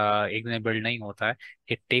एम्पायर एक दिन में बिल्ड नहीं होता है.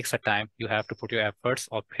 It takes a time, you have to put your efforts,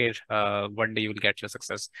 और फिर one day you will get your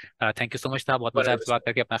success. Thank you so much था, बहुत मज़ा आया आपसे बात 100%.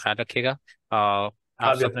 करके. अपना ख्याल रखिएगा. आप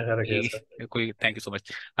आप भी सब अपना ख्याल रखिएगा सर. कोई थैंक यू सो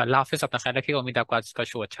मच. अल्लाह हाफिज़, अपना ख्याल रखिएगा. उम्मीद है आपको आज का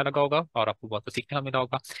शो अच्छा लगा होगा और आपको बहुत कुछ सीखने को मिला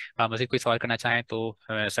होगा. मज़ीद कोई सवाल करना चाहें तो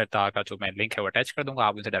सर ताहा का जो मैं लिंक है वो अटैच कर दूंगा,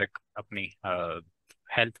 आप उनसे डायरेक्ट अपनी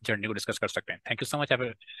हेल्थ जर्नी को डिस्कस कर सकते हैं. Thank you so much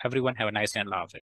everyone, have a nice day, अल्लाह हाफिज़.